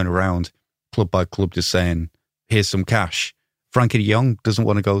just going around club by club just saying, here's some cash. Frankie de Jong doesn't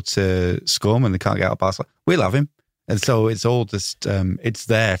want to go to Scum and they can't get out of Barcelona. We'll have him. And so it's all just, it's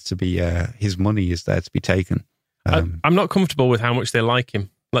there to be, his money is there to be taken. I'm not comfortable with how much they like him.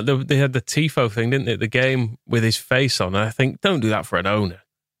 Like they had the Tifo thing, didn't they? The game with his face on. And I think, don't do that for an owner.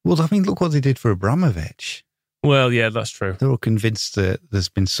 Well, I mean, look what they did for Abramovich. Well, yeah, that's true. They're all convinced that there's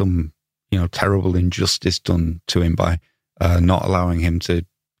been some, terrible injustice done to him by not allowing him to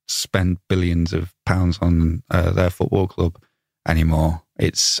spend billions of pounds on their football club anymore.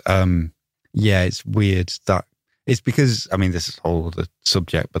 It's, it's weird that it's because, I mean, this is a whole other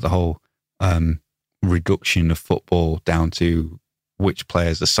subject, but the whole reduction of football down to which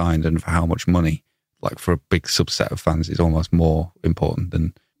players are signed and for how much money, like for a big subset of fans, is almost more important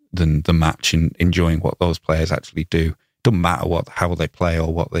than the match and enjoying what those players actually do. Doesn't matter how they play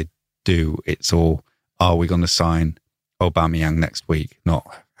or what they do. It's all, are we going to sign Aubameyang next week?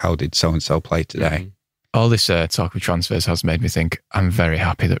 Not how did so-and-so play today? All this talk of transfers has made me think I'm very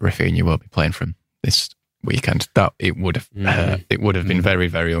happy that Rafinha will be playing for him this weekend. That it would have been very,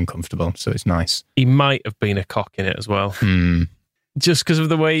 very uncomfortable. So it's nice. He might have been a cock in it as well. just because of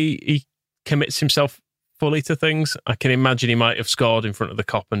the way he commits himself fully to things. I can imagine he might have scored in front of the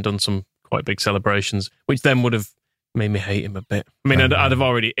Kop and done some quite big celebrations, which then would have made me hate him a bit. I mean, I'd have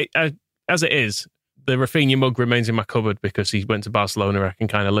already... as it is, the Rafinha mug remains in my cupboard because he went to Barcelona. I can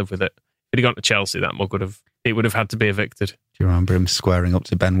kind of live with it. If he'd gone to Chelsea, that mug would have had to be evicted. Do you remember him squaring up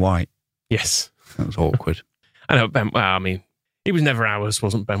to Ben White? Yes. That was awkward. I know, I mean, he was never ours,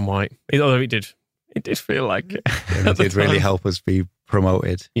 wasn't Ben White? Although it did feel like it. It did really help us be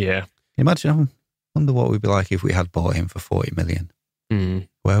promoted. Yeah. Imagine, I wonder what we'd be like if we had bought him for 40 million. Mm.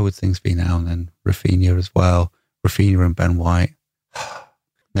 Where would things be now? And then Rafinha as well. Rafinha and Ben White.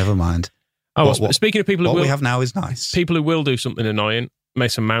 Never mind. Oh, speaking of people who what we have now is nice. People who will do something annoying,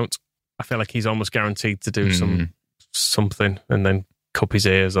 Mason Mount, I feel like he's almost guaranteed to do something and then cup his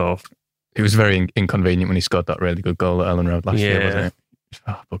ears off. It was very inconvenient when he scored that really good goal at Ellen Road last year, wasn't it?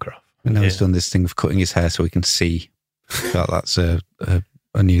 Oh, bugger off. And now he's done this thing of cutting his hair so he can see. That's a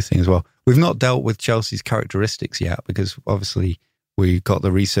new thing as well. We've not dealt with Chelsea's characteristics yet because obviously we got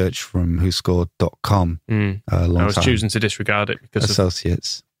the research from whoscored.com a long time. I was choosing to disregard it because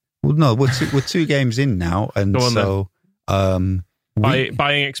associates. Well, no, we're two games in now, and so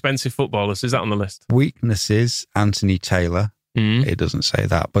buying expensive footballers, is that on the list? Weaknesses: Anthony Taylor. It doesn't say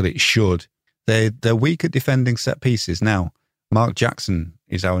that, but it should. They're weak at defending set pieces. Now, Mark Jackson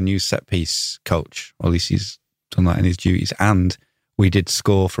is our new set piece coach, or at least he's done that in his duties. And we did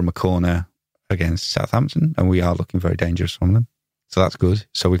score from a corner against Southampton, and we are looking very dangerous from them. So that's good.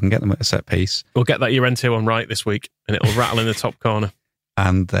 So we can get them at a set piece. We'll get that Llorente one right this week, and it'll rattle in the top corner.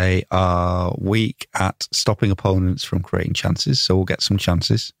 And they are weak at stopping opponents from creating chances. So we'll get some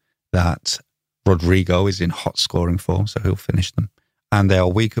chances. That Rodrigo is in hot scoring form, so he'll finish them. And they are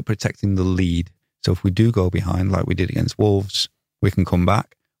weak at protecting the lead. So if we do go behind, like we did against Wolves, we can come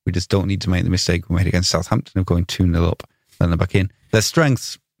back. We just don't need to make the mistake we made against Southampton of going 2-0 up, then they're back in. Their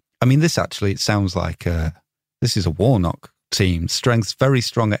strengths, I mean, this actually, it sounds like this is a Warnock team. Strengths, very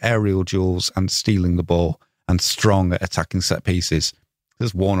strong at aerial duels and stealing the ball, and strong at attacking set pieces.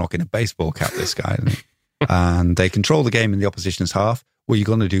 There's Warnock in a baseball cap, this guy, isn't he? And they control the game in the opposition's half. Well, you're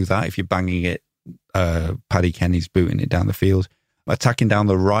going to do that if you're banging it. Paddy Kenny's booting it down the field. Attacking down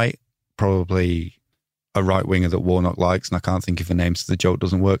the right, probably a right winger that Warnock likes, and I can't think of a name, so the joke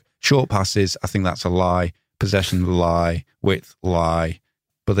doesn't work. Short passes, I think that's a lie. Possession, lie. Width, lie.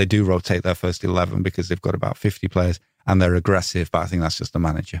 But they do rotate their first 11 because they've got about 50 players, and they're aggressive, but I think that's just the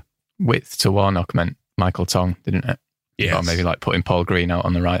manager. Width to Warnock meant Michael Tong, didn't it? Yes. Or maybe like putting Paul Green out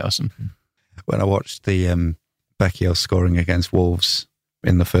on the right or something. When I watched the Becchio scoring against Wolves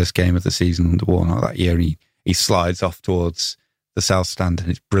in the first game of the season under Warnock that year, he slides off towards the south stand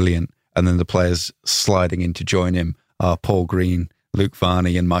and it's brilliant. And then the players sliding in to join him are Paul Green, Luke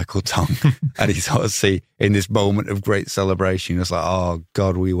Varney and Michael Tong. And he's obviously in this moment of great celebration. It's like, oh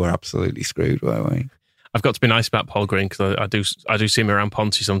God, we were absolutely screwed, weren't we? I've got to be nice about Paul Green because I do see him around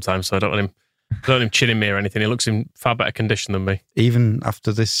Ponty sometimes, so I don't want him chinning me or anything. He looks in far better condition than me. Even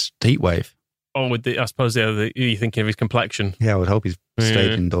after this heat wave. Oh, with I suppose you're thinking of his complexion. Yeah, I would hope he's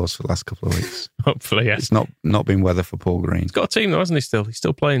stayed indoors for the last couple of weeks. Hopefully, yes. It's not been weather for Paul Green. He's got a team though, hasn't he? He's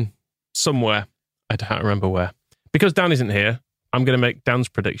still playing somewhere. I can't remember where. Because Dan isn't here, I'm going to make Dan's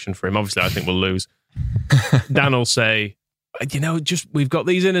prediction for him. Obviously, I think we'll lose. Dan will say, we've got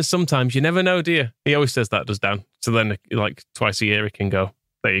these inners sometimes. You never know, do you? He always says that, does Dan? So then, like twice a year, he can go,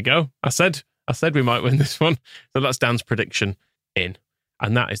 there you go. I said we might win this one. So that's Dan's prediction in.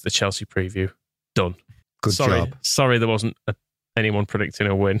 And that is the Chelsea preview. Done. Good job. Sorry there wasn't anyone predicting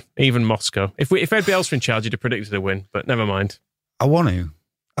a win. Even Moscow. If anybody else were in charge, you'd have predicted a win, but never mind. I want to.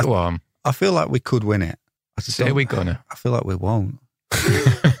 Go on. I feel like we could win it. Say we're gonna. I feel like we won't.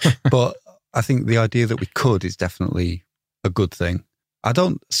 But I think the idea that we could is definitely a good thing. How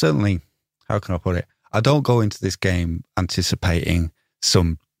can I put it? I don't go into this game anticipating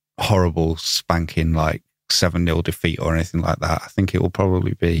some horrible spanking like 7-0 defeat or anything like that. I think it will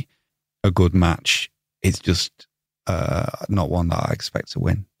probably be a good match. It's just not one that I expect to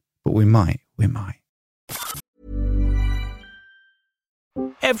win. But we might.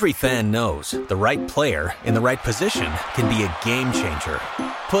 Every fan knows the right player in the right position can be a game changer.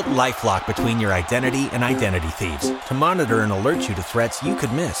 Put LifeLock between your identity and identity thieves to monitor and alert you to threats you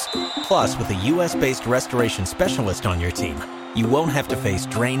could miss. Plus, with a U.S.-based restoration specialist on your team, you won't have to face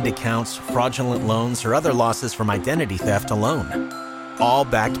drained accounts, fraudulent loans, or other losses from identity theft alone. All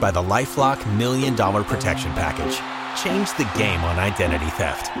backed by the LifeLock $1 Million Protection Package. Change the game on identity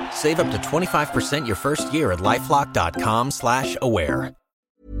theft. Save up to 25% your first year at LifeLock.com/aware.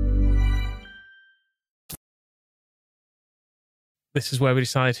 This is where we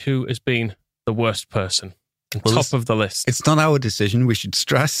decide who has been the worst person and Well, top of the list. It's not our decision, we should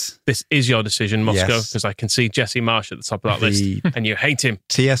stress. This is your decision, Moscow, Yes. because I can see Jesse Marsh at the top of that list, and you hate him.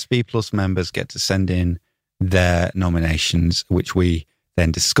 TSB Plus members get to send in their nominations, which we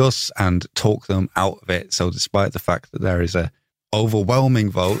then discuss and talk them out of it. So despite the fact that there is a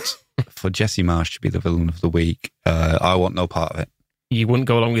overwhelming vote for Jesse Marsh to be the villain of the week, I want no part of it. You wouldn't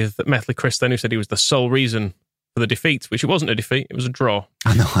go along with Methley Chris then, who said he was the sole reason for the defeat, which it wasn't a defeat, it was a draw.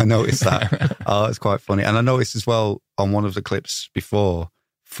 I know, I noticed that. Oh, it's quite funny. And I noticed as well on one of the clips before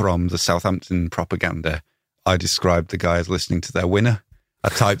from the Southampton propaganda, I described the guy as listening to their winner. I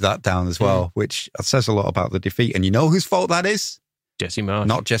typed that down as well, which says a lot about the defeat. And you know whose fault that is? Jesse Marsh.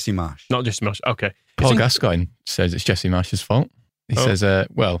 Not Jesse Marsh. Not Jesse Marsh. Okay. Paul Gascoigne says it's Jesse Marsh's fault. He says,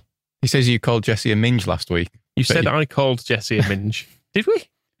 he says you called Jesse a minge last week. You said I called Jesse a minge. Did we?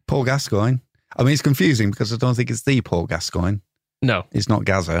 Paul Gascoigne. I mean, it's confusing because I don't think it's the Paul Gascoigne. No. It's not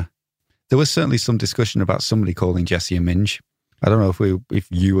Gaza. There was certainly some discussion about somebody calling Jesse a minge. I don't know if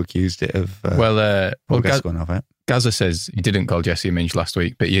you accused it of Paul Gascoigne of it. Gaza says he didn't call Jesse a minge last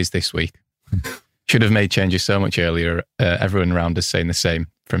week, but he is this week. Should have made changes so much earlier. Everyone around us saying the same.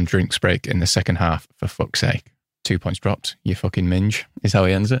 From drinks break in the second half, for fuck's sake. 2 points dropped. You fucking minge, is how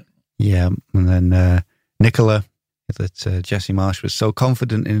he ends it. Yeah, and then Nicola, that Jesse Marsh was so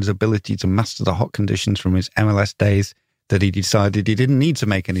confident in his ability to master the hot conditions from his MLS days that he decided he didn't need to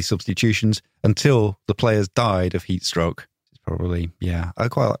make any substitutions until the players died of heat stroke. It's probably, yeah. I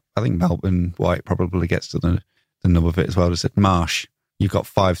think Melbourne White probably gets to the nub of it as well. Just said, Marsh, you've got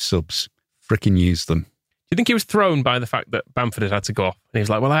 5 subs. Frickin' use them. Do you think he was thrown by the fact that Bamford had to go off? And he was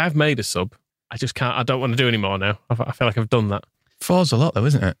like, well, I have made a sub. I just can't, I don't want to do any more now. I feel like I've done that. 4's a lot though,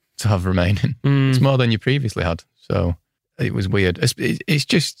 isn't it? To have remaining. It's more than you previously had. So it was weird. It's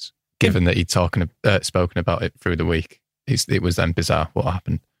just, given that he'd spoken about it through the week, it was then bizarre what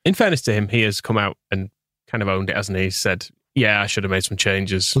happened. In fairness to him, he has come out and kind of owned it, hasn't he? He said, yeah, I should have made some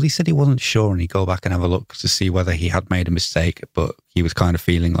changes. Well, he said he wasn't sure and he'd go back and have a look to see whether he had made a mistake, but he was kind of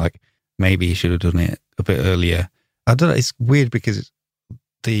feeling like maybe he should have done it a bit earlier. I don't know. It's weird because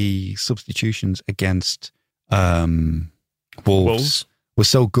the substitutions against Wolves were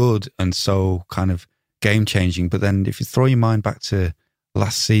so good and so kind of game-changing. But then if you throw your mind back to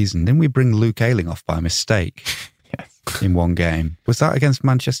last season, didn't we bring Luke Ayling off by mistake in one game? Was that against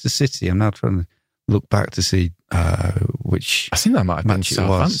Manchester City? I'm now trying to look back to see which I think that might have been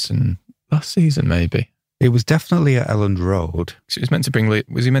Southampton last season, maybe. It was definitely at Elland Road. So it was meant to bring.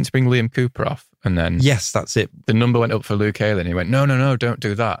 Was he meant to bring Liam Cooper off? And then yes, that's it. The number went up for Luke Ayling. He went, no, don't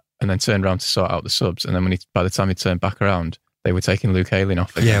do that. And then turned around to sort out the subs. And then by the time he turned back around, they were taking Luke Ayling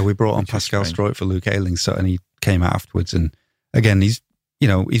off again. Yeah, we brought on Pascal Stroit for Luke Ayling, and he came out afterwards. And again, he's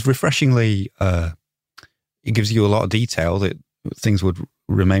refreshingly. He gives you a lot of detail that things would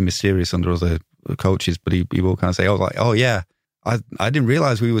remain mysterious under other coaches, but he will kind of say, "Oh yeah, I didn't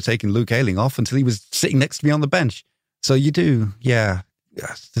realize we were taking Luke Ayling off until he was sitting next to me on the bench." So you do, yeah.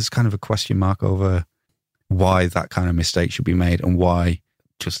 There's kind of a question mark over why that kind of mistake should be made and why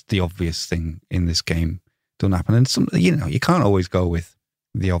just the obvious thing in this game doesn't happen. And you can't always go with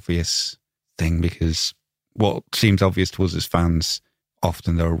the obvious thing because what seems obvious to us as fans,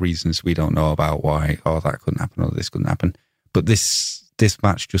 often there are reasons we don't know about why, that couldn't happen or this couldn't happen. But this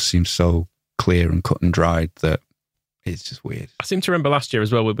match just seems so clear and cut and dried that it's just weird. I seem to remember last year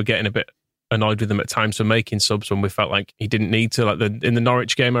as well, we were getting a bit annoyed with him at times for making subs when we felt like he didn't need to. Like in the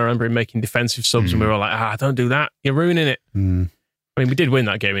Norwich game, I remember him making defensive subs and we were like, don't do that. You're ruining it. I mean, we did win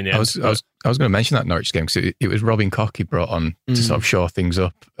that game in the end. I was going to mention that Norwich game because it was Robin Koch he brought on to sort of shore things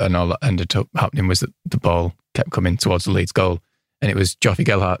up, and all that ended up happening was that the ball kept coming towards the Leeds goal, and it was Joffrey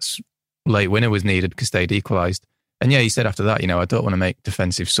Gelhart's late winner was needed because they'd equalised. And yeah, he said after that, I don't want to make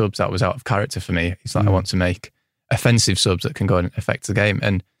defensive subs. That was out of character for me. He's like, I want to make offensive subs that can go and affect the game.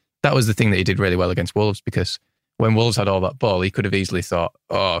 And that was the thing that he did really well against Wolves, because when Wolves had all that ball, he could have easily thought,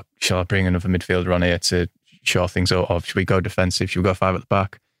 shall I bring another midfielder on here to shore things up? Or should we go defensive? Should we go 5 at the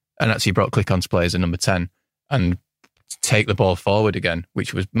back? And actually brought Click-On's players at number 10 and take the ball forward again,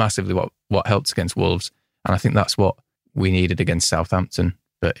 which was massively what helped against Wolves. And I think that's what we needed against Southampton,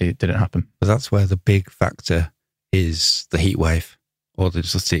 but it didn't happen. But that's where the big factor is the heat wave, or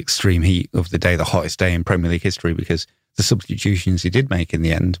just the extreme heat of the day, the hottest day in Premier League history, because the substitutions he did make in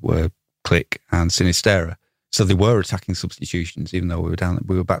the end were Click and Sinistera. So they were attacking substitutions, even though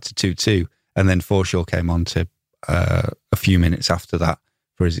we were back to 2-2. And then Forshaw came on to a few minutes after that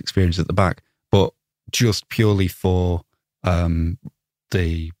for his experience at the back. But just purely for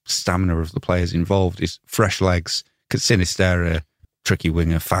the stamina of the players involved, is fresh legs, because Sinistera, tricky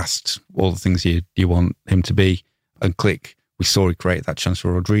winger, fast, all the things you want him to be. And Click, we saw he create that chance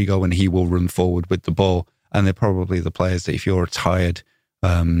for Rodrigo, and he will run forward with the ball. And they're probably the players that if you're a tired,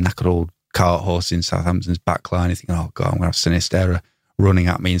 knackered old cart horse in Southampton's back line, you think, oh God, I'm going to have Sinisterra running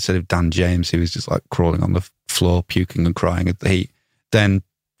at me instead of Dan James, who was just like crawling on the floor, puking and crying at the heat. Then,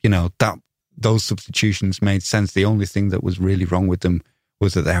 those substitutions made sense. The only thing that was really wrong with them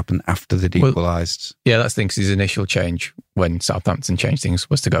was that they happened after they'd equalised. Yeah, that's the thing, 'cause his initial change when Southampton changed things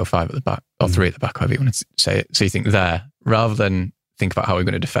was to go 5 at the back, or 3 at the back, however you want to say it. So you think there, rather than think about how we're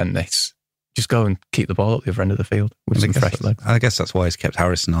going to defend this, just go and keep the ball at the other end of the field with some fresh legs. I guess that's why he's kept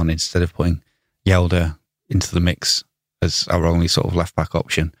Harrison on instead of putting Yelder into the mix as our only sort of left-back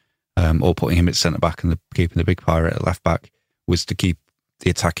option, or putting him at centre-back and keeping the big pirate at left-back, was to keep the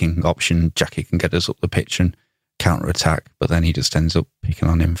attacking option. Jackie can get us up the pitch and counter-attack, but then he just ends up picking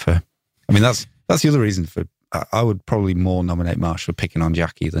on him for... I mean, that's the other reason for... I would probably more nominate Marsh for picking on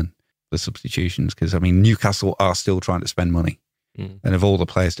Jackie than the substitutions, because, I mean, Newcastle are still trying to spend money. And of all the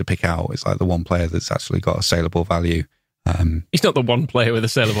players to pick out, it's like the one player that's actually got a saleable value. He's not the one player with a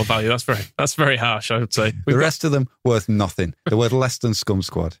saleable value. That's very harsh, I would say. The rest of them worth nothing. They're worth less than Scum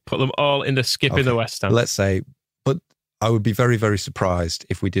Squad. Put them all in the skip in the West Ham. Let's say, but I would be very, very surprised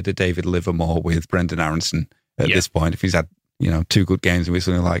if we did a David Livermore with Brendan Aronson at this point. If he's had 2 good games and we're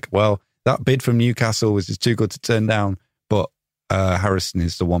something like, well, that bid from Newcastle was just too good to turn down. But Harrison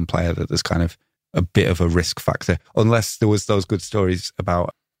is the one player that there's kind of a bit of a risk factor, unless there was those good stories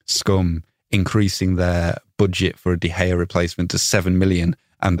about Scum increasing their budget for a De Gea replacement to 7 million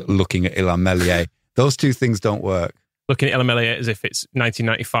and looking at Ilhan Meslier. Those two things don't work. Looking at Ilhan Meslier as if it's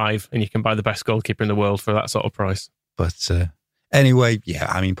 1995 and you can buy the best goalkeeper in the world for that sort of price. But anyway, yeah,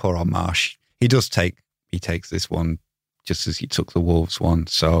 I mean, poor old Marsh. He takes this one just as he took the Wolves one.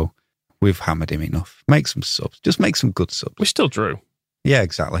 So we've hammered him enough. Make some subs. Just make some good subs. We still drew. Yeah,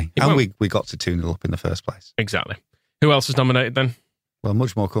 exactly. We got to 2-0 up in the first place. Exactly. Who else is nominated then? Well,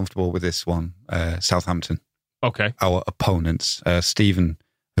 much more comfortable with this one. Southampton. Okay. Our opponents. Stephen,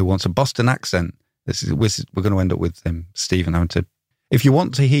 who wants a Boston accent. We're going to end up with Stephen having to... If you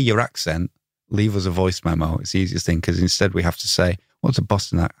want to hear your accent, leave us a voice memo. It's the easiest thing, because instead we have to say, what's a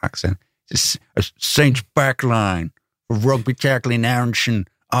Boston accent? It's a Saints backline. Rugby tackling Aronson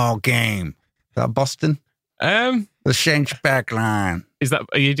all game. Is that Boston? The Saints backline. Is that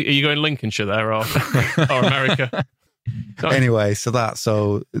are you going Lincolnshire there or America? Anyway,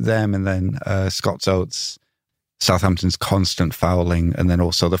 so them, and then Scott's Oates, Southampton's constant fouling, and then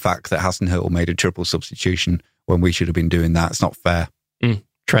also the fact that Hasenhüttl made a triple substitution when we should have been doing that. It's not fair.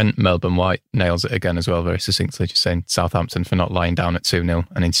 Trent Melbourne-White nails it again as well, very succinctly, just saying Southampton for not lying down at 2-0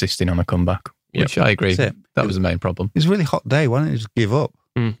 and insisting on a comeback, which I agree. That was the main problem. It was a really hot day. Why don't you just give up?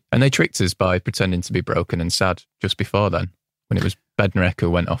 And they tricked us by pretending to be broken and sad just before then, when it was Bednarek who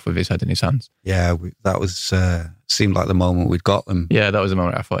went off with his head in his hands. Yeah, that was seemed like the moment we'd got them. Yeah, that was the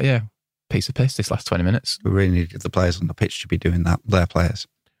moment I thought, piece of piss this last 20 minutes. We really needed the players on the pitch to be doing that, their players.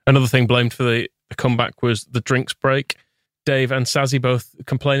 Another thing blamed for the comeback was the drinks break. Dave and Sazzy both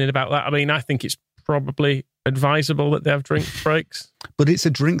complaining about that. I mean, I think it's probably advisable that they have drink breaks. But it's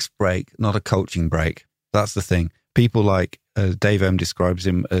a drinks break, not a coaching break. That's the thing. People like Dave M describes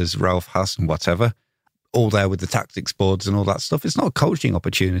him as Ralph Haas and whatever, all there with the tactics boards and all that stuff. It's not a coaching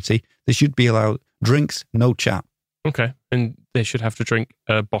opportunity. They should be allowed drinks, no chat. Okay. And they should have to drink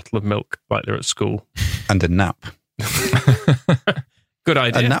a bottle of milk like they're at school. And a nap. Good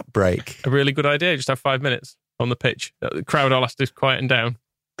idea. A nap break. A really good idea. Just have 5 minutes on the pitch. The crowd all has to quieten down.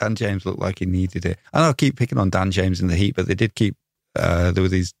 Dan James looked like he needed it. I don't keep picking on Dan James in the heat, but they did keep, there were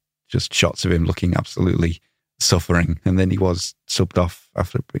these just shots of him looking absolutely suffering, and then he was subbed off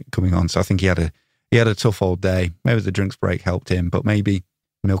after coming on. So I think he had a tough old day. Maybe the drinks break helped him, but maybe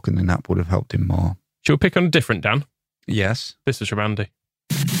milk and the nap would have helped him more. Shall we pick on a different Dan? Yes. This is from Andy.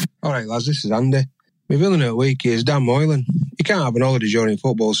 All right, lads, this is Andy. My villain of the week is Dan Moylan. You can't have an holiday during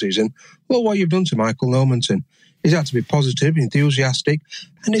football season. Look what you've done to Michael Normanton. He's had to be positive, enthusiastic,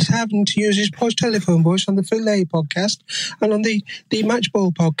 and he's having to use his posh telephone voice on the Filet podcast and on the Match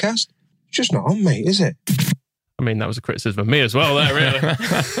Ball podcast. It's just not on, mate, is it? I mean, that was a criticism of me as well there, really.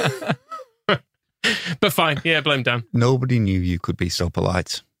 But fine, yeah, blame Dan. Nobody knew you could be so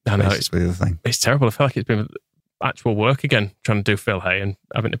polite. I know, the thing. It's terrible. I feel like it's been actual work again, trying to do Phil Hay and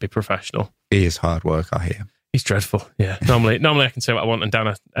having to be professional. It is hard work, I hear. He's dreadful, yeah. Normally I can say what I want and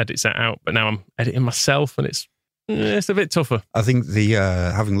Dan edits that out, but now I'm editing myself and it's a bit tougher. I think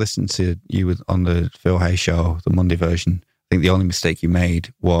having listened to you on the Phil Hay show, the Monday version, I think the only mistake you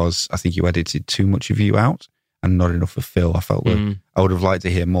made was I think you edited too much of you out and not enough of Phil. I felt that I would have liked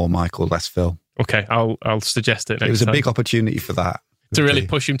to hear more Michael, less Phil. Okay, I'll suggest it next time. It was a big opportunity for that. To really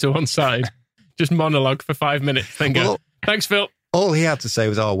push him to one side. Just monologue for 5 minutes, then go, thanks, Phil. All he had to say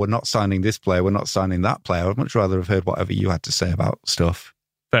was, "Oh, we're not signing this player. We're not signing that player." I'd much rather have heard whatever you had to say about stuff.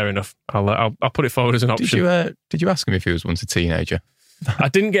 Fair enough. I'll put it forward as an option. Did you ask him if he was once a teenager? I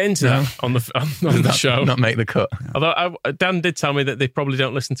didn't get into that on the show. Not make the cut. Although Dan did tell me that they probably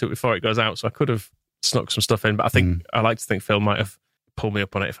don't listen to it before it goes out, so I could have snuck some stuff in. But I think I like to think Phil might have pulled me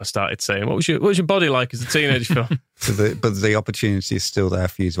up on it if I started saying, "What was your body like as a teenager, Phil?" But the opportunity is still there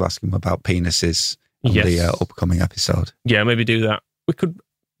for you to ask him about penises on the upcoming episode. Yeah, maybe do that.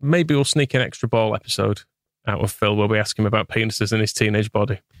 We'll sneak an extra ball episode out of Phil where we ask him about penises in his teenage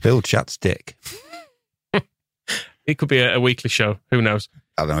body. Phil chats dick. It could be a weekly show. Who knows?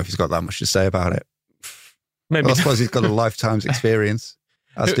 I don't know if he's got that much to say about it. Maybe. Well, I suppose he's got a lifetime's experience,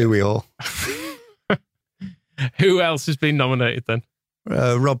 as do we all. Who else has been nominated then?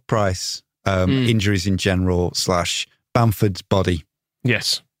 Rob Price, injuries in general / Bamford's body.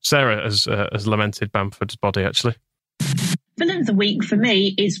 Yes. Sarah has lamented Bamford's body, actually. Villain of the week for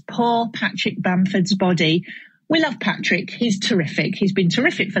me is poor Patrick Bamford's body. We love Patrick. He's terrific. He's been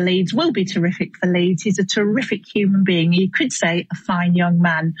terrific for Leeds, will be terrific for Leeds. He's a terrific human being. You could say a fine young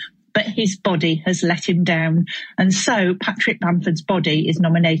man, but his body has let him down. And so Patrick Bamford's body is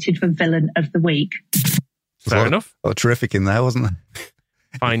nominated for Villain of the Week. Fair enough. Oh, terrific in there, wasn't there?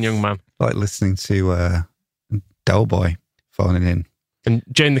 Fine young man. Like listening to Del Boy phoning in. And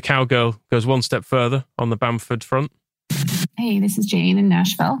Jane the Cowgirl goes one step further on the Bamford front. Hey, this is Jane in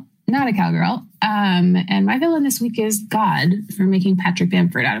Nashville. Not a cowgirl. And my villain this week is God for making Patrick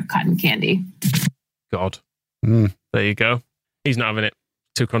Bamford out of cotton candy. God. There you go. He's not having it.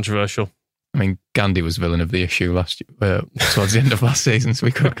 Too controversial. I mean, Gandhi was villain of the issue towards the end of last season, so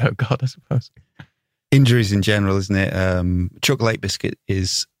we could go God, I suppose. Injuries in general, isn't it? Chuck Late Biscuit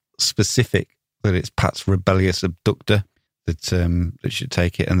is specific that it's Pat's rebellious abductor that should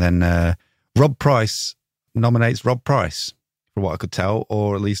take it. And then Rob Price nominates Rob Price, for what I could tell,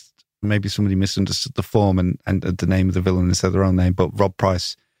 or at least maybe somebody misunderstood the form and the name of the villain instead of their own name. But Rob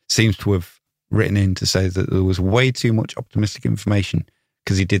Price seems to have written in to say that there was way too much optimistic information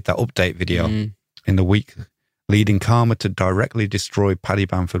because he did that update video in the week leading karma to directly destroy Paddy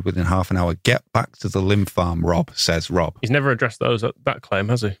Bamford within half an hour. Get back to the limb farm, Rob, says Rob. He's never addressed that claim,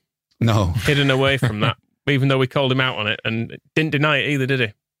 has he? No. Hidden away from that, even though we called him out on it and didn't deny it either, did he?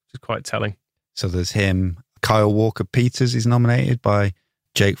 Which is quite telling. So there's him. Kyle Walker-Peters is nominated by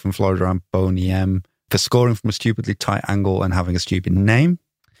Jake from Florida and Boney M for scoring from a stupidly tight angle and having a stupid name.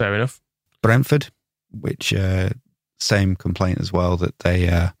 Fair enough. Brentford, which same complaint as well, that they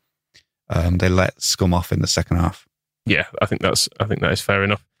let scum off in the second half. Yeah, I think that is fair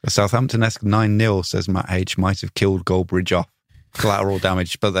enough. A Southampton-esque 9-0, says Matt H, might have killed Goldbridge off. Collateral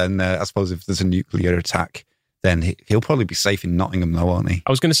damage, but then I suppose if there's a nuclear attack, then he'll probably be safe in Nottingham, though, won't he?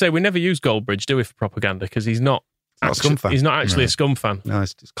 I was going to say, we never use Goldbridge, do we, for propaganda? Because he's not a scum fan. He's not actually a scum fan. No,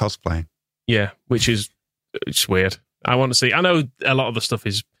 it's cosplaying. Yeah, which is it's weird. I want to see. I know a lot of the stuff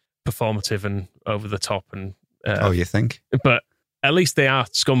is performative and over the top, and you think? But at least they are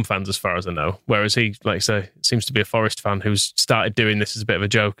scum fans, as far as I know. Whereas he, like I say, seems to be a Forest fan who's started doing this as a bit of a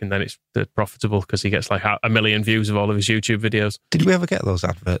joke, and then it's profitable because he gets like 1 million views of all of his YouTube videos. Did we ever get those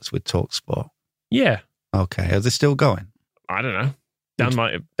adverts with TalkSport? Yeah. Okay, are they still going? I don't know.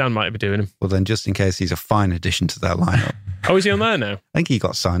 Dan might be doing them. Well, then, just in case, he's a fine addition to their lineup. Oh, is he on there now? I think he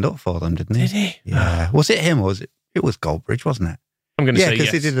got signed up for them, didn't he? Did he? Yeah. Was it him or was it? It was Goldbridge, wasn't it? I'm going to say yes.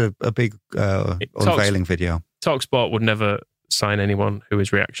 Yeah, because he did a big unveiling video. TalkSport would never sign anyone who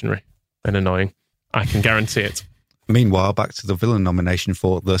is reactionary and annoying. I can guarantee it. Meanwhile, back to the villain nomination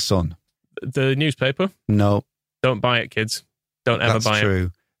for The Sun. The newspaper? No. Don't buy it, kids. Don't ever buy it. That's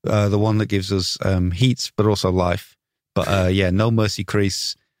true. The one that gives us heat, but also life. But No Mercy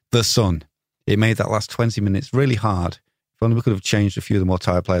Crease, The Sun. It made that last 20 minutes really hard. If only we could have changed a few of the more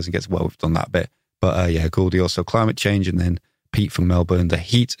tired players and we've done that bit. But Goldie also climate change, and then Pete from Melbourne, the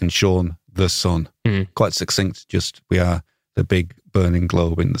heat, and Sean, The Sun. Quite succinct, just we are the big burning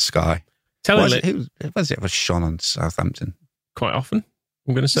globe in the sky. When's it ever shone on Southampton? Quite often,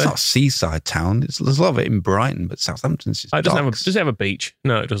 I'm going to say. It's not a seaside town. There's a lot of it in Brighton, but Southampton's just docks. Does it have a beach?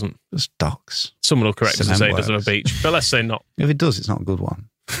 No, it doesn't. Just docks. Someone will correct us and say it doesn't have a beach, but let's say not. If it does, it's not a good one.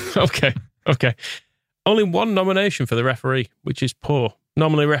 Okay. Only one nomination for the referee, which is poor.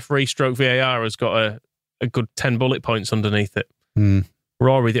 Normally referee stroke VAR has got a good 10 bullet points underneath it.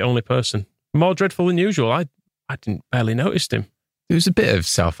 Rory, the only person. More dreadful than usual. I didn't barely notice him. There was a bit of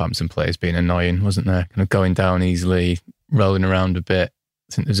Southampton players being annoying, wasn't there? Kind of going down easily, rolling around a bit.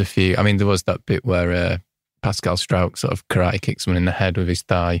 I think there's a few. I mean, there was that bit where Pascal Strauch sort of karate kicked someone in the head with his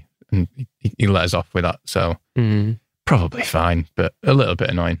thigh, and he let us off with that. So probably fine, but a little bit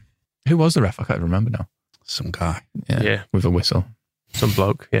annoying. Who was the ref? I can't remember now. Some guy. Yeah. With a whistle. Some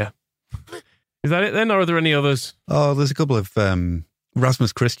bloke, yeah. Is that it then, or are there any others? Oh, there's a couple of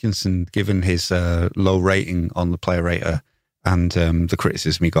Rasmus Christensen, given his low rating on the player rater and the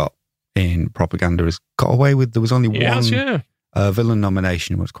criticism he got in propaganda, has got away with. There was only one villain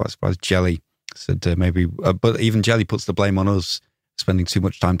nomination. I was quite surprised. Jelly said maybe, but even Jelly puts the blame on us spending too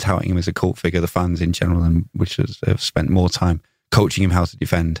much time touting him as a cult figure, the fans in general, and which have spent more time coaching him how to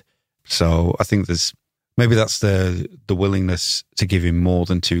defend. So I think maybe that's the willingness to give him more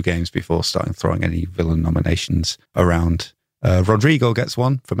than 2 games before starting throwing any villain nominations around. Rodrigo gets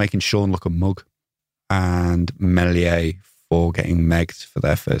one for making Sean look a mug, and Melier for getting megged for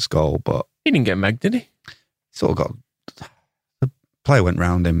their first goal. But he didn't get megged, did he? Sort of got... The player went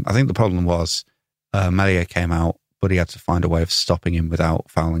round him. I think the problem was Melier came out, but he had to find a way of stopping him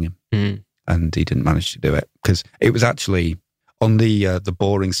without fouling him. And he didn't manage to do it. Because it was actually... On the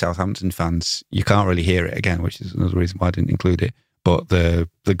boring Southampton fans, you can't really hear it again, which is another reason why I didn't include it. But the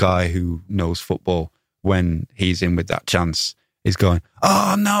guy who knows football, when he's in with that chance, is going,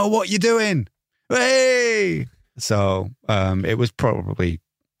 "Oh no, what are you doing? Hey!" So it was probably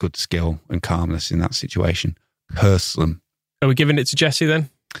good skill and calmness in that situation. Curse them. Are we giving it to Jesse then?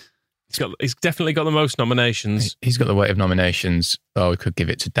 He's definitely got the most nominations. He's got the weight of nominations. Oh, we could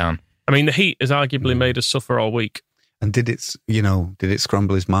give it to Dan. I mean, the heat has arguably made us suffer all week. And did it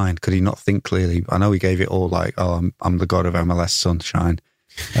scramble his mind? Could he not think clearly? I know he gave it all like, "Oh, I'm the god of MLS sunshine."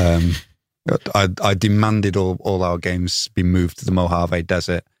 I demanded all our games be moved to the Mojave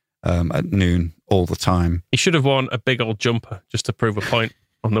Desert at noon all the time. He should have worn a big old jumper just to prove a point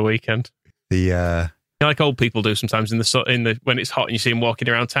on the weekend. Like old people do sometimes in the when it's hot and you see him walking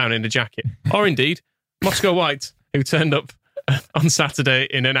around town in a jacket. Or indeed, Moscow White, who turned up on Saturday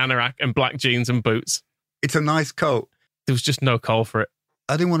in an anorak and black jeans and boots. It's a nice coat. There was just no call for it.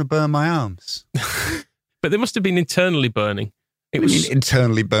 I didn't want to burn my arms. But they must have been internally burning. It was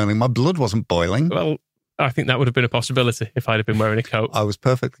internally burning. My blood wasn't boiling. Well, I think that would have been a possibility if I'd have been wearing a coat. I was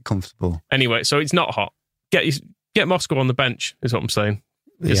perfectly comfortable. Anyway, so it's not hot. Get Moscow on the bench, is what I'm saying.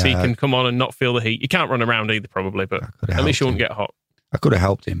 Because he can come on and not feel the heat. You can't run around either, probably, but at least you won't get hot. I could have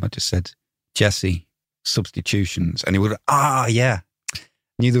helped him. I just said, "Jesse, substitutions." And he would have,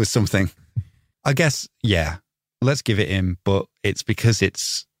 knew there was something. I guess, let's give it him, but it's because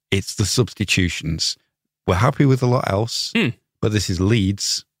it's the substitutions. We're happy with a lot else, but this is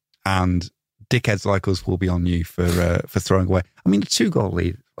Leeds, and dickheads like us will be on you for throwing away. I mean, a 2-goal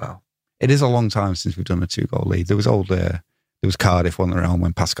lead. Well, it is a long time since we've done a 2-goal lead. There was Cardiff on their own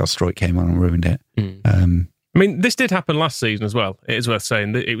when Pascal Stroik came on and ruined it. I mean, this did happen last season as well. It is worth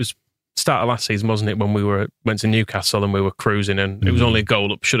saying that it was start of last season, wasn't it, when we went to Newcastle and we were cruising, and it was only a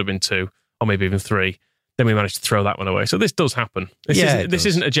goal up, should have been 2. Or maybe even 3. Then we managed to throw that one away. So this does happen. This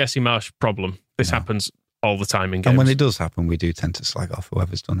isn't a Jesse Marsh problem. This happens all the time in games. And when it does happen, we do tend to slag off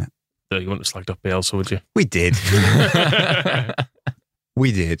whoever's done it. So you wouldn't have slagged off Bielsa, would you? We did.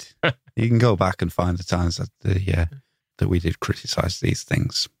 We did. You can go back and find the times that we did criticise these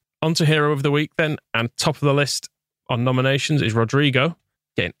things. On to Hero of the Week then. And top of the list on nominations is Rodrigo,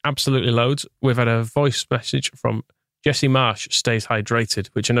 getting absolutely loads. We've had a voice message from Jesse Marsh, stays hydrated,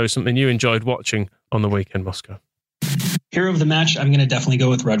 which I know is something you enjoyed watching on the weekend, Moscow. Hero of the match, I'm going to definitely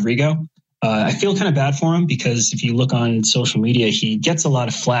go with Rodrigo. I feel kind of bad for him because if you look on social media, he gets a lot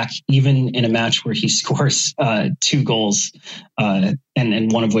of flack, even in a match where he scores 2 goals, and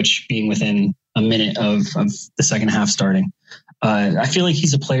one of which being within a minute of the second half starting. I feel like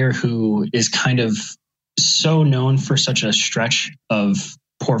he's a player who is kind of so known for such a stretch of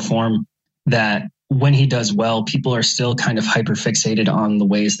poor form that when he does well, people are still kind of hyper fixated on the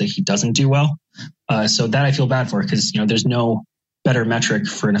ways that he doesn't do well. So that I feel bad for because, there's no better metric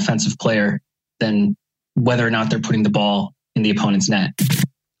for an offensive player than whether or not they're putting the ball in the opponent's net.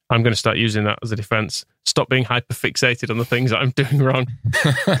 I'm going to start using that as a defense. Stop being hyper fixated on the things that I'm doing wrong.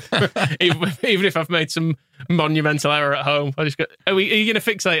 even if I've made some monumental error at home, I just go, are you going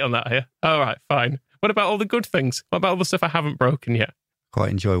to fixate on that here? All right, fine. What about all the good things? What about all the stuff I haven't broken yet?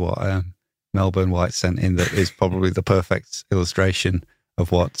 Quite enjoy what Melbourne White sent in that is probably the perfect illustration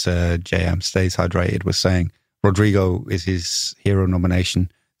of what JM Stays Hydrated was saying. Rodrigo is his hero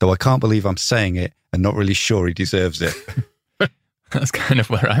nomination, though I can't believe I'm saying it and not really sure he deserves it. That's kind of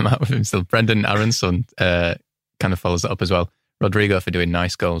where I'm at with him still. Brendan Aronson kind of follows that up as well. Rodrigo for doing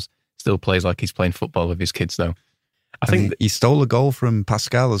nice goals. Still plays like he's playing football with his kids, though. I think he stole a goal from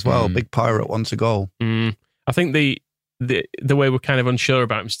Pascal as well. Big Pirate wants a goal. I think the way we're kind of unsure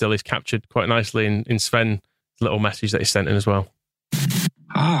about him still is captured quite nicely in Sven's little message that he sent in as well.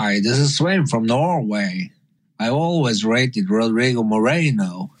 Hi, this is Sven from Norway. I always rated Rodrigo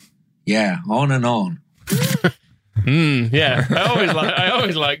Moreno. Yeah, on and on. Yeah, I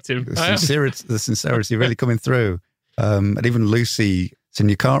always liked him. The sincerity really coming through. And even Lucy saying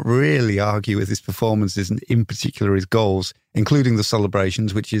you can't really argue with his performances and in particular his goals, including the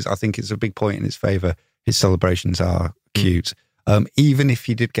celebrations, which is, I think it's a big point in his favour. His celebrations are cute. Even if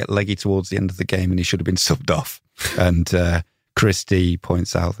he did get leggy towards the end of the game and he should have been subbed off. And Christie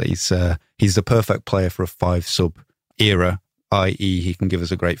points out that he's the perfect player for a 5-sub era, i.e. he can give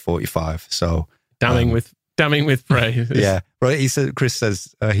us a great 45. So damning with praise. Yeah. Right. Chris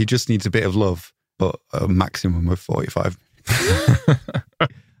says he just needs a bit of love, but a maximum of 45.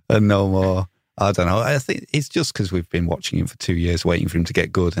 And no more. I don't know. I think it's just because we've been watching him for 2 years, waiting for him to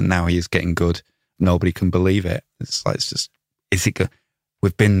get good, and now he is getting good. Nobody can believe it. Is it good?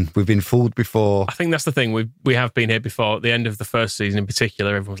 We've been fooled before. I think that's the thing. We have been here before. At the end of the first season in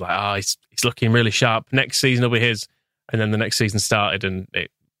particular, everyone was like, he's looking really sharp. Next season will be his. And then the next season started and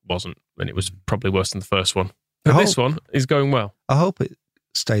it wasn't. And it was probably worse than the first one. But this one is going well. I hope it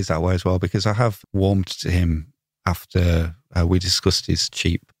stays that way as well, because I have warmed to him after we discussed his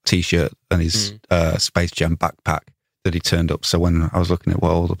cheap T-shirt and his Space Jam backpack that he turned up. So when I was looking at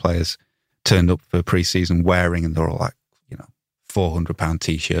what all the players turned up for pre-season wearing, and they're all like, £400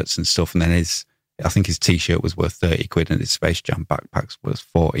 T-shirts and stuff. And then I think his T-shirt was worth 30 quid and his Space Jam backpack's worth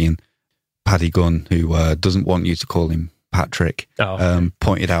 40. And Paddy Gunn, who doesn't want you to call him Patrick,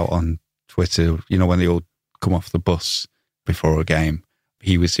 pointed out on Twitter, when they all come off the bus before a game,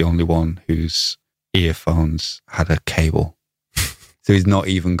 he was the only one whose earphones had a cable. So he's not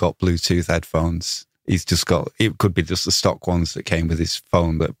even got Bluetooth headphones. He's just got, it could be just the stock ones that came with his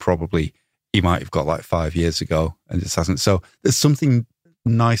phone that probably he might have got like 5 years ago and just hasn't. So there's something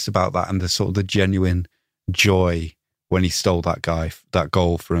nice about that, and the sort of the genuine joy when he stole that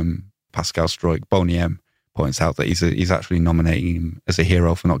goal from Pascal Struijk. Boney M points out that he's actually nominating him as a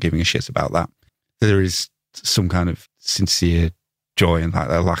hero for not giving a shit about that. There is some kind of sincere joy and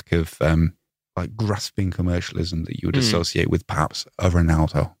a lack of grasping commercialism that you would associate with perhaps a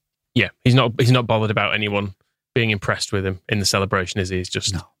Ronaldo. Yeah, he's not bothered about anyone being impressed with him in the celebration, is he? He's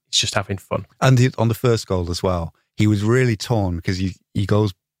just having fun. And on the first goal as well, he was really torn because he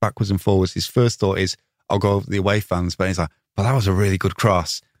goes backwards and forwards. His first thought is, I'll go over the away fans, but he's like, well, that was a really good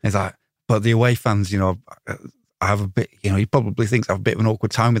cross. And he's like, but the away fans, I have a bit, he probably thinks I have a bit of an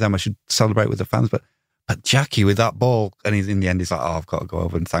awkward time with them. I should celebrate with the fans, but Jackie with that ball, and in the end, he's like, I've got to go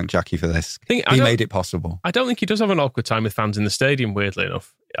over and thank Jackie for this. He made it possible. I don't think he does have an awkward time with fans in the stadium, weirdly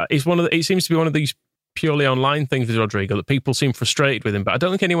enough. It seems to be one of these purely online things with Rodrigo that people seem frustrated with him, but I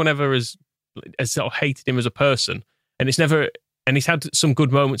don't think anyone ever has sort of hated him as a person. And he's had some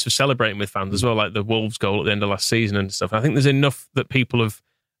good moments of celebrating with fans as well, like the Wolves goal at the end of last season and stuff. I think there's enough that people have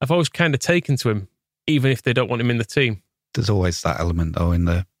always kind of taken to him, even if they don't want him in the team. There's always that element, though, in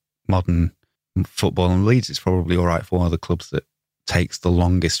the modern football, and Leeds is probably all right for one of the clubs that takes the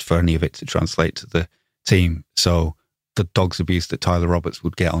longest for any of it to translate to the team. So the dog's abuse that Tyler Roberts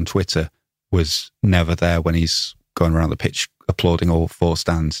would get on Twitter was never there when he's going around the pitch applauding all four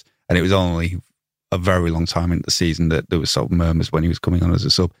stands. And it was only a very long time into the season that there was sort of murmurs when he was coming on as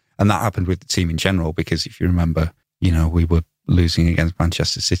a sub. And that happened with the team in general, because if you remember, we were losing against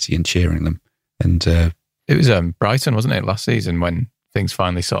Manchester City and cheering them. And it was Brighton, wasn't it, last season when things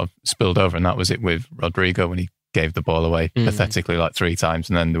finally sort of spilled over, and that was it with Rodrigo when he gave the ball away pathetically like 3 times.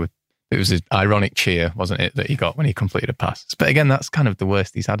 And then it was an ironic cheer, wasn't it, that he got when he completed a pass. But again, that's kind of the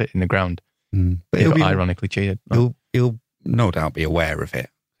worst he's had it in the ground. But he'll got ironically cheered. He'll no doubt be aware of it,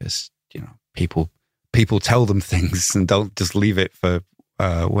 because people tell them things and don't just leave it for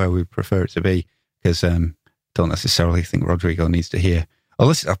where we prefer it to be, because don't necessarily think Rodrigo needs to hear.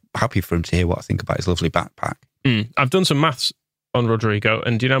 Unless I'm happy for him to hear what I think about his lovely backpack. I've done some maths on Rodrigo,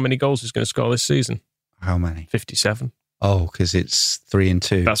 and do you know how many goals he's going to score this season? How many? 57. Oh, because it's 3 and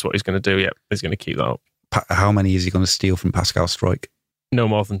 2. That's what he's going to do. Yeah, he's going to keep that up. How many is he going to steal from Pascal Struijk? No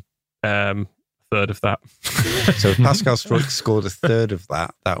more than a third of that. So if Pascal Struijk scored a third of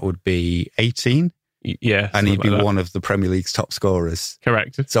that, that would be 18. Yeah, and he'd be one of the Premier League's top scorers.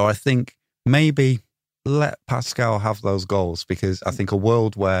 Correct. So I think maybe let Pascal have those goals, because I think a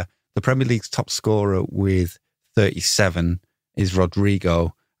world where the Premier League's top scorer with 37 is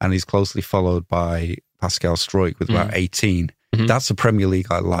Rodrigo, and he's closely followed by Pascal Struijk with about 18. That's a Premier League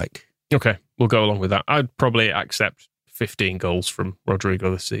I like. Okay, we'll go along with that. I'd probably accept 15 goals from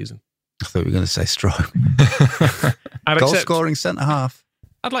Rodrigo this season. I thought you were going to say Struijk. Goal-scoring centre-half.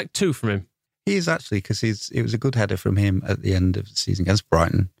 I'd like 2 from him. He is actually, because it was a good header from him at the end of the season against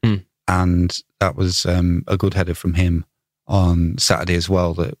Brighton. And that was a good header from him on Saturday as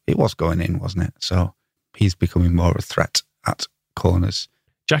well. That it was going in, wasn't it? So he's becoming more of a threat at corners.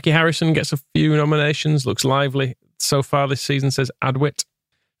 Jackie Harrison gets a few nominations, looks lively so far this season, says Adwit.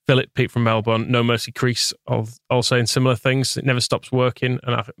 Philip Pete from Melbourne, No Mercy Crease, all saying similar things. It never stops working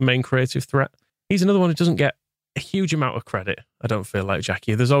and our main creative threat. He's another one who doesn't get a huge amount of credit, I don't feel like,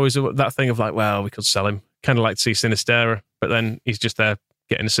 Jackie. There's always that thing of like, well, we could sell him. Kind of like to see Sinistera, but then he's just there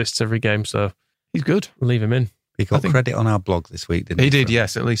getting assists every game, so he's good. Leave him in. He got credit on our blog this week, didn't he? He did,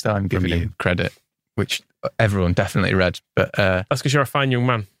 yes. At least I'm giving him credit, which everyone definitely read. But that's because you're a fine young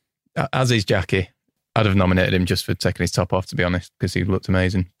man. As is Jackie. I'd have nominated him just for taking his top off, to be honest, because he looked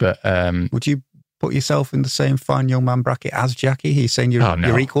amazing. But would you put yourself in the same fine young man bracket as Jackie? He's saying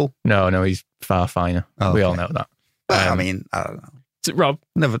you're equal? No, he's far finer. Oh, we all know that. I mean, I don't know. Rob,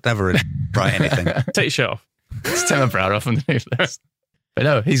 never write anything. Take your shirt off. Just take my bra off underneath this. But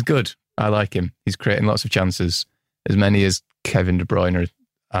no, he's good. I like him. He's creating lots of chances, as many as Kevin De Bruyne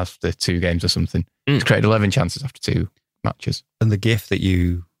after 2 games or something. He's created 11 chances after 2 matches. And the gif that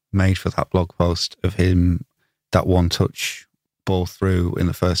you made for that blog post of him, that one touch ball through in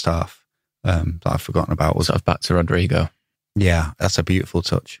the first half that I've forgotten about, was sort of back to Rodrigo. Yeah, that's a beautiful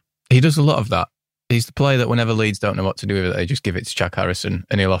touch. He does a lot of that. He's the player that whenever Leeds don't know what to do with it, they just give it to Jack Harrison,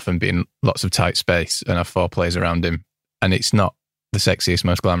 and he'll often be in lots of tight space and have 4 players around him. And it's not the sexiest,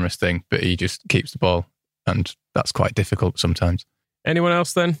 most glamorous thing, but he just keeps the ball, and that's quite difficult sometimes. Anyone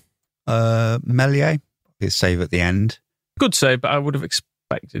else then? Meslier, his save at the end. Good save, but I would have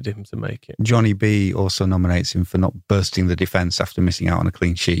expected him to make it. Johnny B also nominates him for not bursting the defence after missing out on a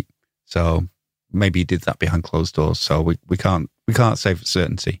clean sheet. So maybe he did that behind closed doors. So we can't say for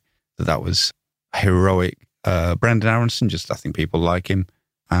certainty that was heroic. Brendan Aronson, I think people like him.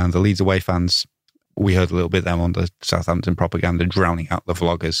 And the Leeds away fans, we heard a little bit of them on the Southampton propaganda, drowning out the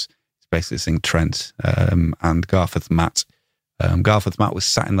vloggers. It's basically saying Trent and Garforth Matt. Garforth Matt was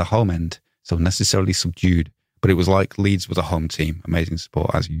sat in the home end, so necessarily subdued. But it was like Leeds was a home team. Amazing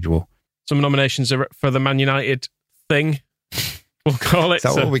support, as usual. Some nominations are for the Man United thing, we'll call it. Is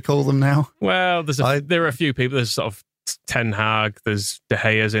that what we call them now? Well, there are a few people. There's sort of Ten Hag, there's De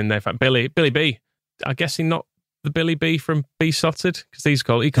Gea's in there. In fact, Billy B. I'm guessing not the Billy B from B Sotted, because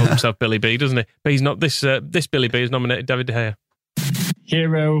he calls himself Billy B, doesn't he? But he's not. This Billy B has nominated David De Gea.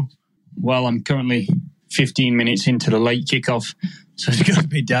 Hero, well, I'm currently 15 minutes into the late kickoff, so it's going to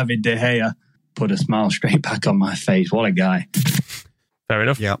be David De Gea. Put a smile straight back on my face. What a guy. Fair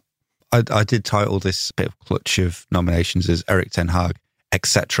enough. Yeah. I did title this bit of clutch of nominations as Eric Ten Hag,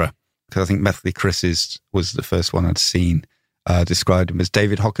 etc. Because I think Methley Chris's was the first one I'd seen described him as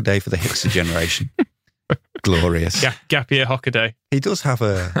David Hockaday for the hipster generation. Glorious. Gap year Hockaday. He does have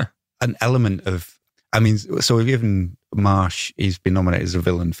an element of, so we've given Marsh, he's been nominated as a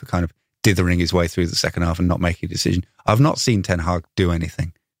villain for kind of dithering his way through the second half and not making a decision. I've not seen Ten Hag do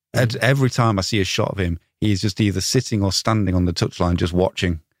anything. Every time I see a shot of him, he's just either sitting or standing on the touchline just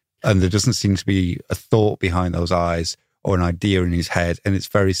watching. And there doesn't seem to be a thought behind those eyes or an idea in his head. And it's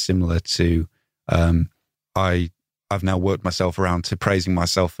very similar to, I've now worked myself around to praising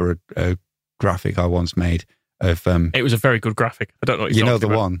myself for a graphic I once made of... it was a very good graphic. I don't know what you know the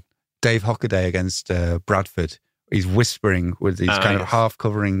about. one, Dave Hockaday against Bradford. He's whispering with his of half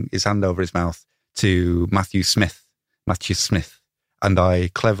covering his hand over his mouth to Matthew Smith. And I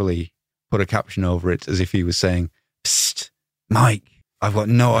cleverly put a caption over it as if he was saying, "Psst, Mike, I've got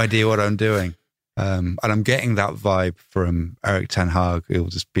no idea what I'm doing." And I'm getting that vibe from Eric Ten Hag. It'll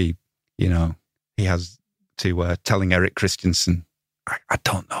just be, he has to telling Eric Christensen, I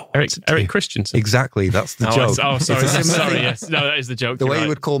don't know what to do. Eric Christensen? Exactly, that's the joke. Sorry. Sorry, yes. No, that is the joke. The way he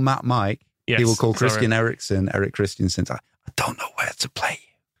would call Matt Mike, he will call Christian Eriksen, Eric Christensen. I don't know where to play.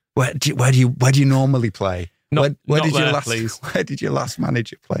 Where do you normally play? Where did your last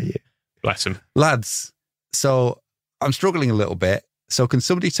manager play you? Bless him. Lads, so I'm struggling a little bit. So can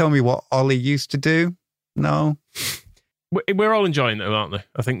somebody tell me what Ollie used to do? No? We're all enjoying them, aren't they?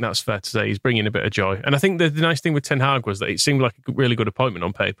 I think that's fair to say. He's bringing a bit of joy. And I think the nice thing with Ten Hag was that it seemed like a really good appointment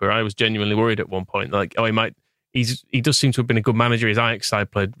on paper. I was genuinely worried at one point. Like, he does seem to have been a good manager. His Ajax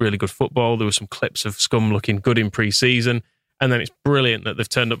side played really good football. There were some clips of Scum looking good in pre-season. And then it's brilliant that they've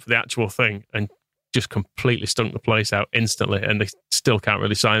turned up for the actual thing and just completely stunk the place out instantly, and they still can't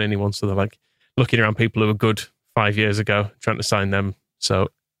really sign anyone. So they're like looking around people who were good 5 years ago, trying to sign them. So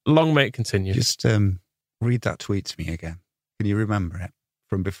long may it continue. Just read that tweet to me again. Can you remember it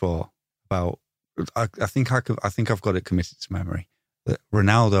from before? About I think I've got it committed to memory. That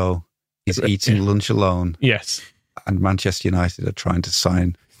Ronaldo is eating lunch alone. Yes, and Manchester United are trying to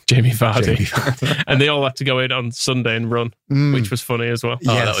sign Jamie Vardy. And they all had to go in on Sunday and run, which was funny as well.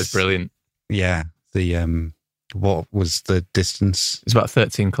 Oh, yes. That was brilliant. Yeah. The what was the distance? It was about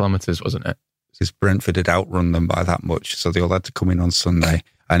 13 kilometres, wasn't it? because Brentford had outrun them by that much. So they all had to come in on Sunday.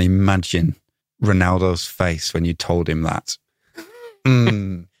 And imagine Ronaldo's face when you told him that.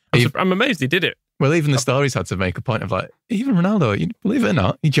 I'm amazed he did it. Well, even the stories had to make a point of like, even Ronaldo, you believe it or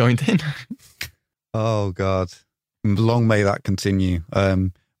not, he joined in. Oh, God. Long may that continue.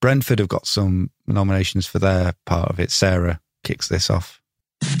 Brentford have got some nominations for their part of it. Sarah kicks this off.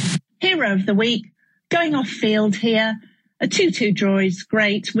 Hero of the week, going off field here. A 2-2 draw is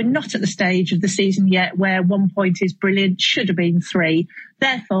great. We're not at the stage of the season yet where 1 point is brilliant. Should have been 3.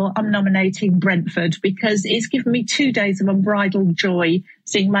 Therefore, I'm nominating Brentford because it's given me 2 days of unbridled joy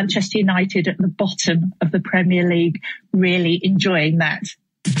seeing Manchester United at the bottom of the Premier League. Really enjoying that.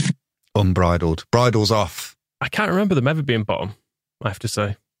 Unbridled. Bridles off. I can't remember them ever being bottom, I have to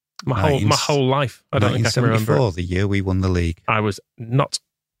say. My whole life. I don't think I can remember. 1974, the year we won the league. I was not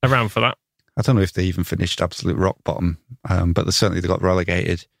around for that. I don't know if they even finished absolute rock bottom, but they got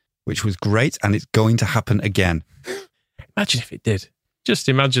relegated, which was great, and it's going to happen again. Imagine if it did. Just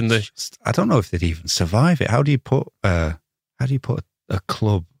imagine I don't know if they'd even survive it. How do you put a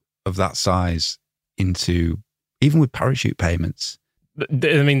club of that size into, even with parachute payments?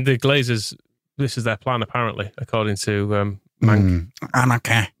 I mean, the Glazers, this is their plan apparently, according to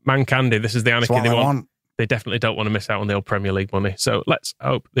Anarchy. Candy. This is the anarchy they want. They definitely don't want to miss out on the old Premier League money. So let's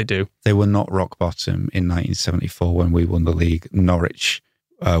hope they do. They were not rock bottom in 1974 when we won the league. Norwich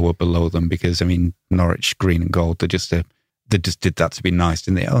were below them because, I mean, Norwich, green and gold, they just did that to be nice,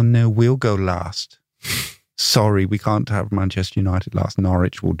 didn't they? Oh, no, we'll go last. Sorry, we can't have Manchester United last.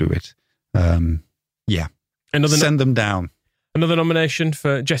 Norwich will do it. Yeah. Send them down. Another nomination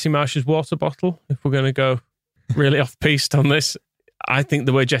for Jesse Marsh's water bottle, if we're going to go really off-piste on this. I think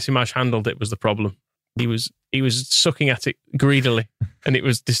the way Jesse Marsh handled it was the problem. He was sucking at it greedily, and it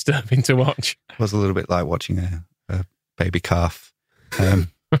was disturbing to watch. It was a little bit like watching a baby calf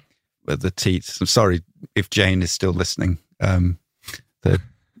with the teats. I'm sorry if Jane is still listening. The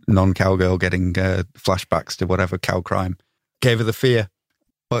non-cowgirl getting flashbacks to whatever cow crime gave her the fear.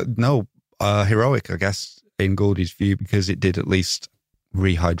 But no, heroic, I guess, in Goldie's view, because it did at least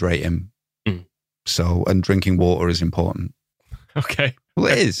rehydrate him. So, and drinking water is important. Okay. Well,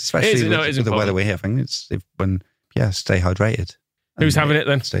 it is, especially with the weather we're having. Stay hydrated. Who's having it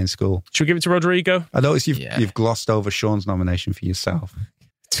then? Stay in school. Should we give it to Rodrigo? I noticed you've glossed over Sean's nomination for yourself.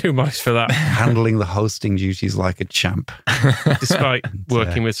 Too much for that. Handling the hosting duties like a champ. Despite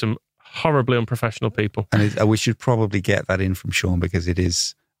working with some horribly unprofessional people. And we should probably get that in from Sean because it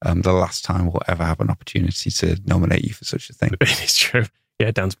is the last time we'll ever have an opportunity to nominate you for such a thing. It is true.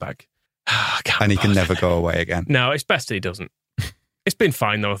 Yeah, Dan's back. And he can never go away again. No, it's best that he doesn't. It's been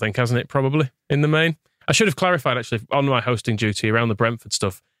fine though, I think, hasn't it? Probably, in the main. I should have clarified, actually, on my hosting duty around the Brentford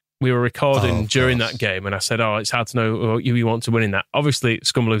stuff. We were recording during that game, and I said, it's hard to know who you want to win in that. Obviously,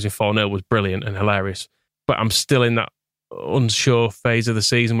 Scum losing 4-0 was brilliant and hilarious, but I'm still in that unsure phase of the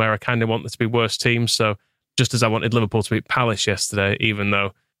season where I kind of want there to be worse teams. So just as I wanted Liverpool to beat Palace yesterday, even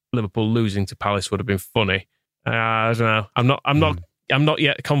though Liverpool losing to Palace would have been funny, I don't know. I'm not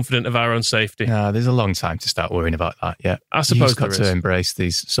yet confident of our own safety. No, there's a long time to start worrying about that yet. I suppose you've got to embrace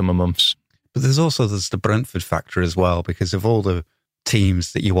these summer months. But there's the Brentford factor as well, because of all the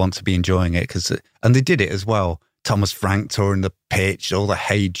teams that you want to be enjoying it. And they did it as well. Thomas Frank touring the pitch, all the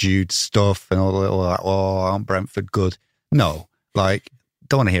Hey Jude stuff and all that. Oh, aren't Brentford good? No, don't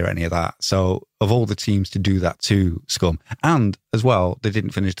want to hear any of that. So of all the teams to do that to Scum, and as well, they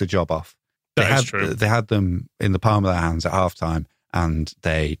didn't finish the job off. That is true. They had them in the palm of their hands at halftime, and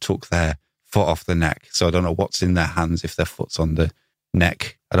they took their foot off the neck. So I don't know what's in their hands if their foot's on the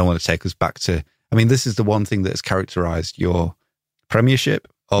neck. I don't want to take us back to... I mean, this is the one thing that has characterised your premiership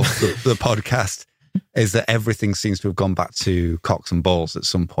of the podcast, is that everything seems to have gone back to cocks and balls at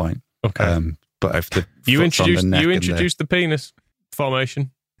some point. Okay. But if the you introduced the penis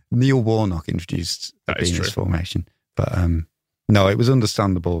formation. Neil Warnock introduced the penis formation. But no, it was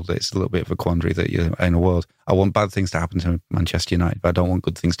understandable that it's a little bit of a quandary that you're in a world. I want bad things to happen to Manchester United, but I don't want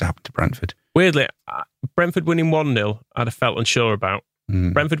good things to happen to Brentford. Weirdly, Brentford winning 1-0, I'd have felt unsure about.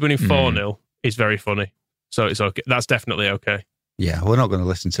 Brentford winning 4-0 is very funny. So it's okay. That's definitely okay. Yeah, we're not going to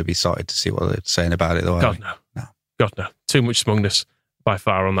listen to Besotted to see what they're saying about it, though. God, no. God, no. Too much smugness by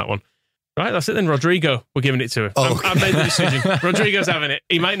far on that one. Right, that's it then. Rodrigo, we're giving it to him. Oh, okay. I've made the decision. Rodrigo's having it.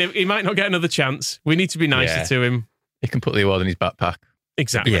 He might not get another chance. We need to be nicer to him. He can put the award in his backpack.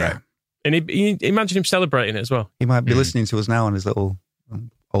 Exactly. Yeah. Right. And imagine him celebrating it as well. He might be listening to us now on his little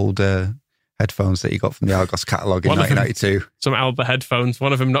old headphones that he got from the Argos catalogue in 1992. Some Alba headphones.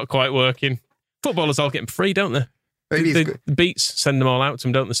 One of them not quite working. Footballers all get them free, don't they? The Beats send them all out to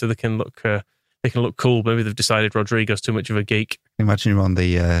them, don't they? So they can look cool. Maybe they've decided Rodrigo's too much of a geek. Imagine him on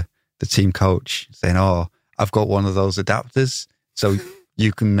the the team coach saying, "Oh, I've got one of those adapters, so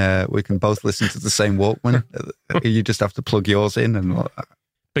we can both listen to the same Walkman. You just have to plug yours in." And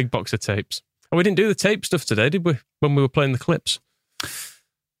big box of tapes. And we didn't do the tape stuff today, did we? When we were playing the clips,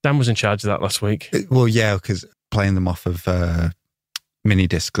 Dan was in charge of that last week. Well, yeah, because playing them off of mini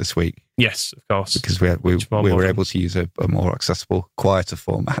disc this week. Yes, of course. Because we were able to use a more accessible, quieter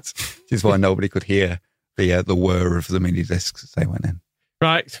format, which is why nobody could hear the whir of the mini discs as they went in.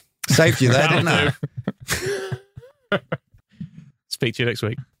 Right. Saved you there, didn't I? Speak to you next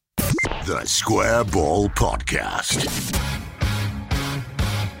week. The Square Ball Podcast.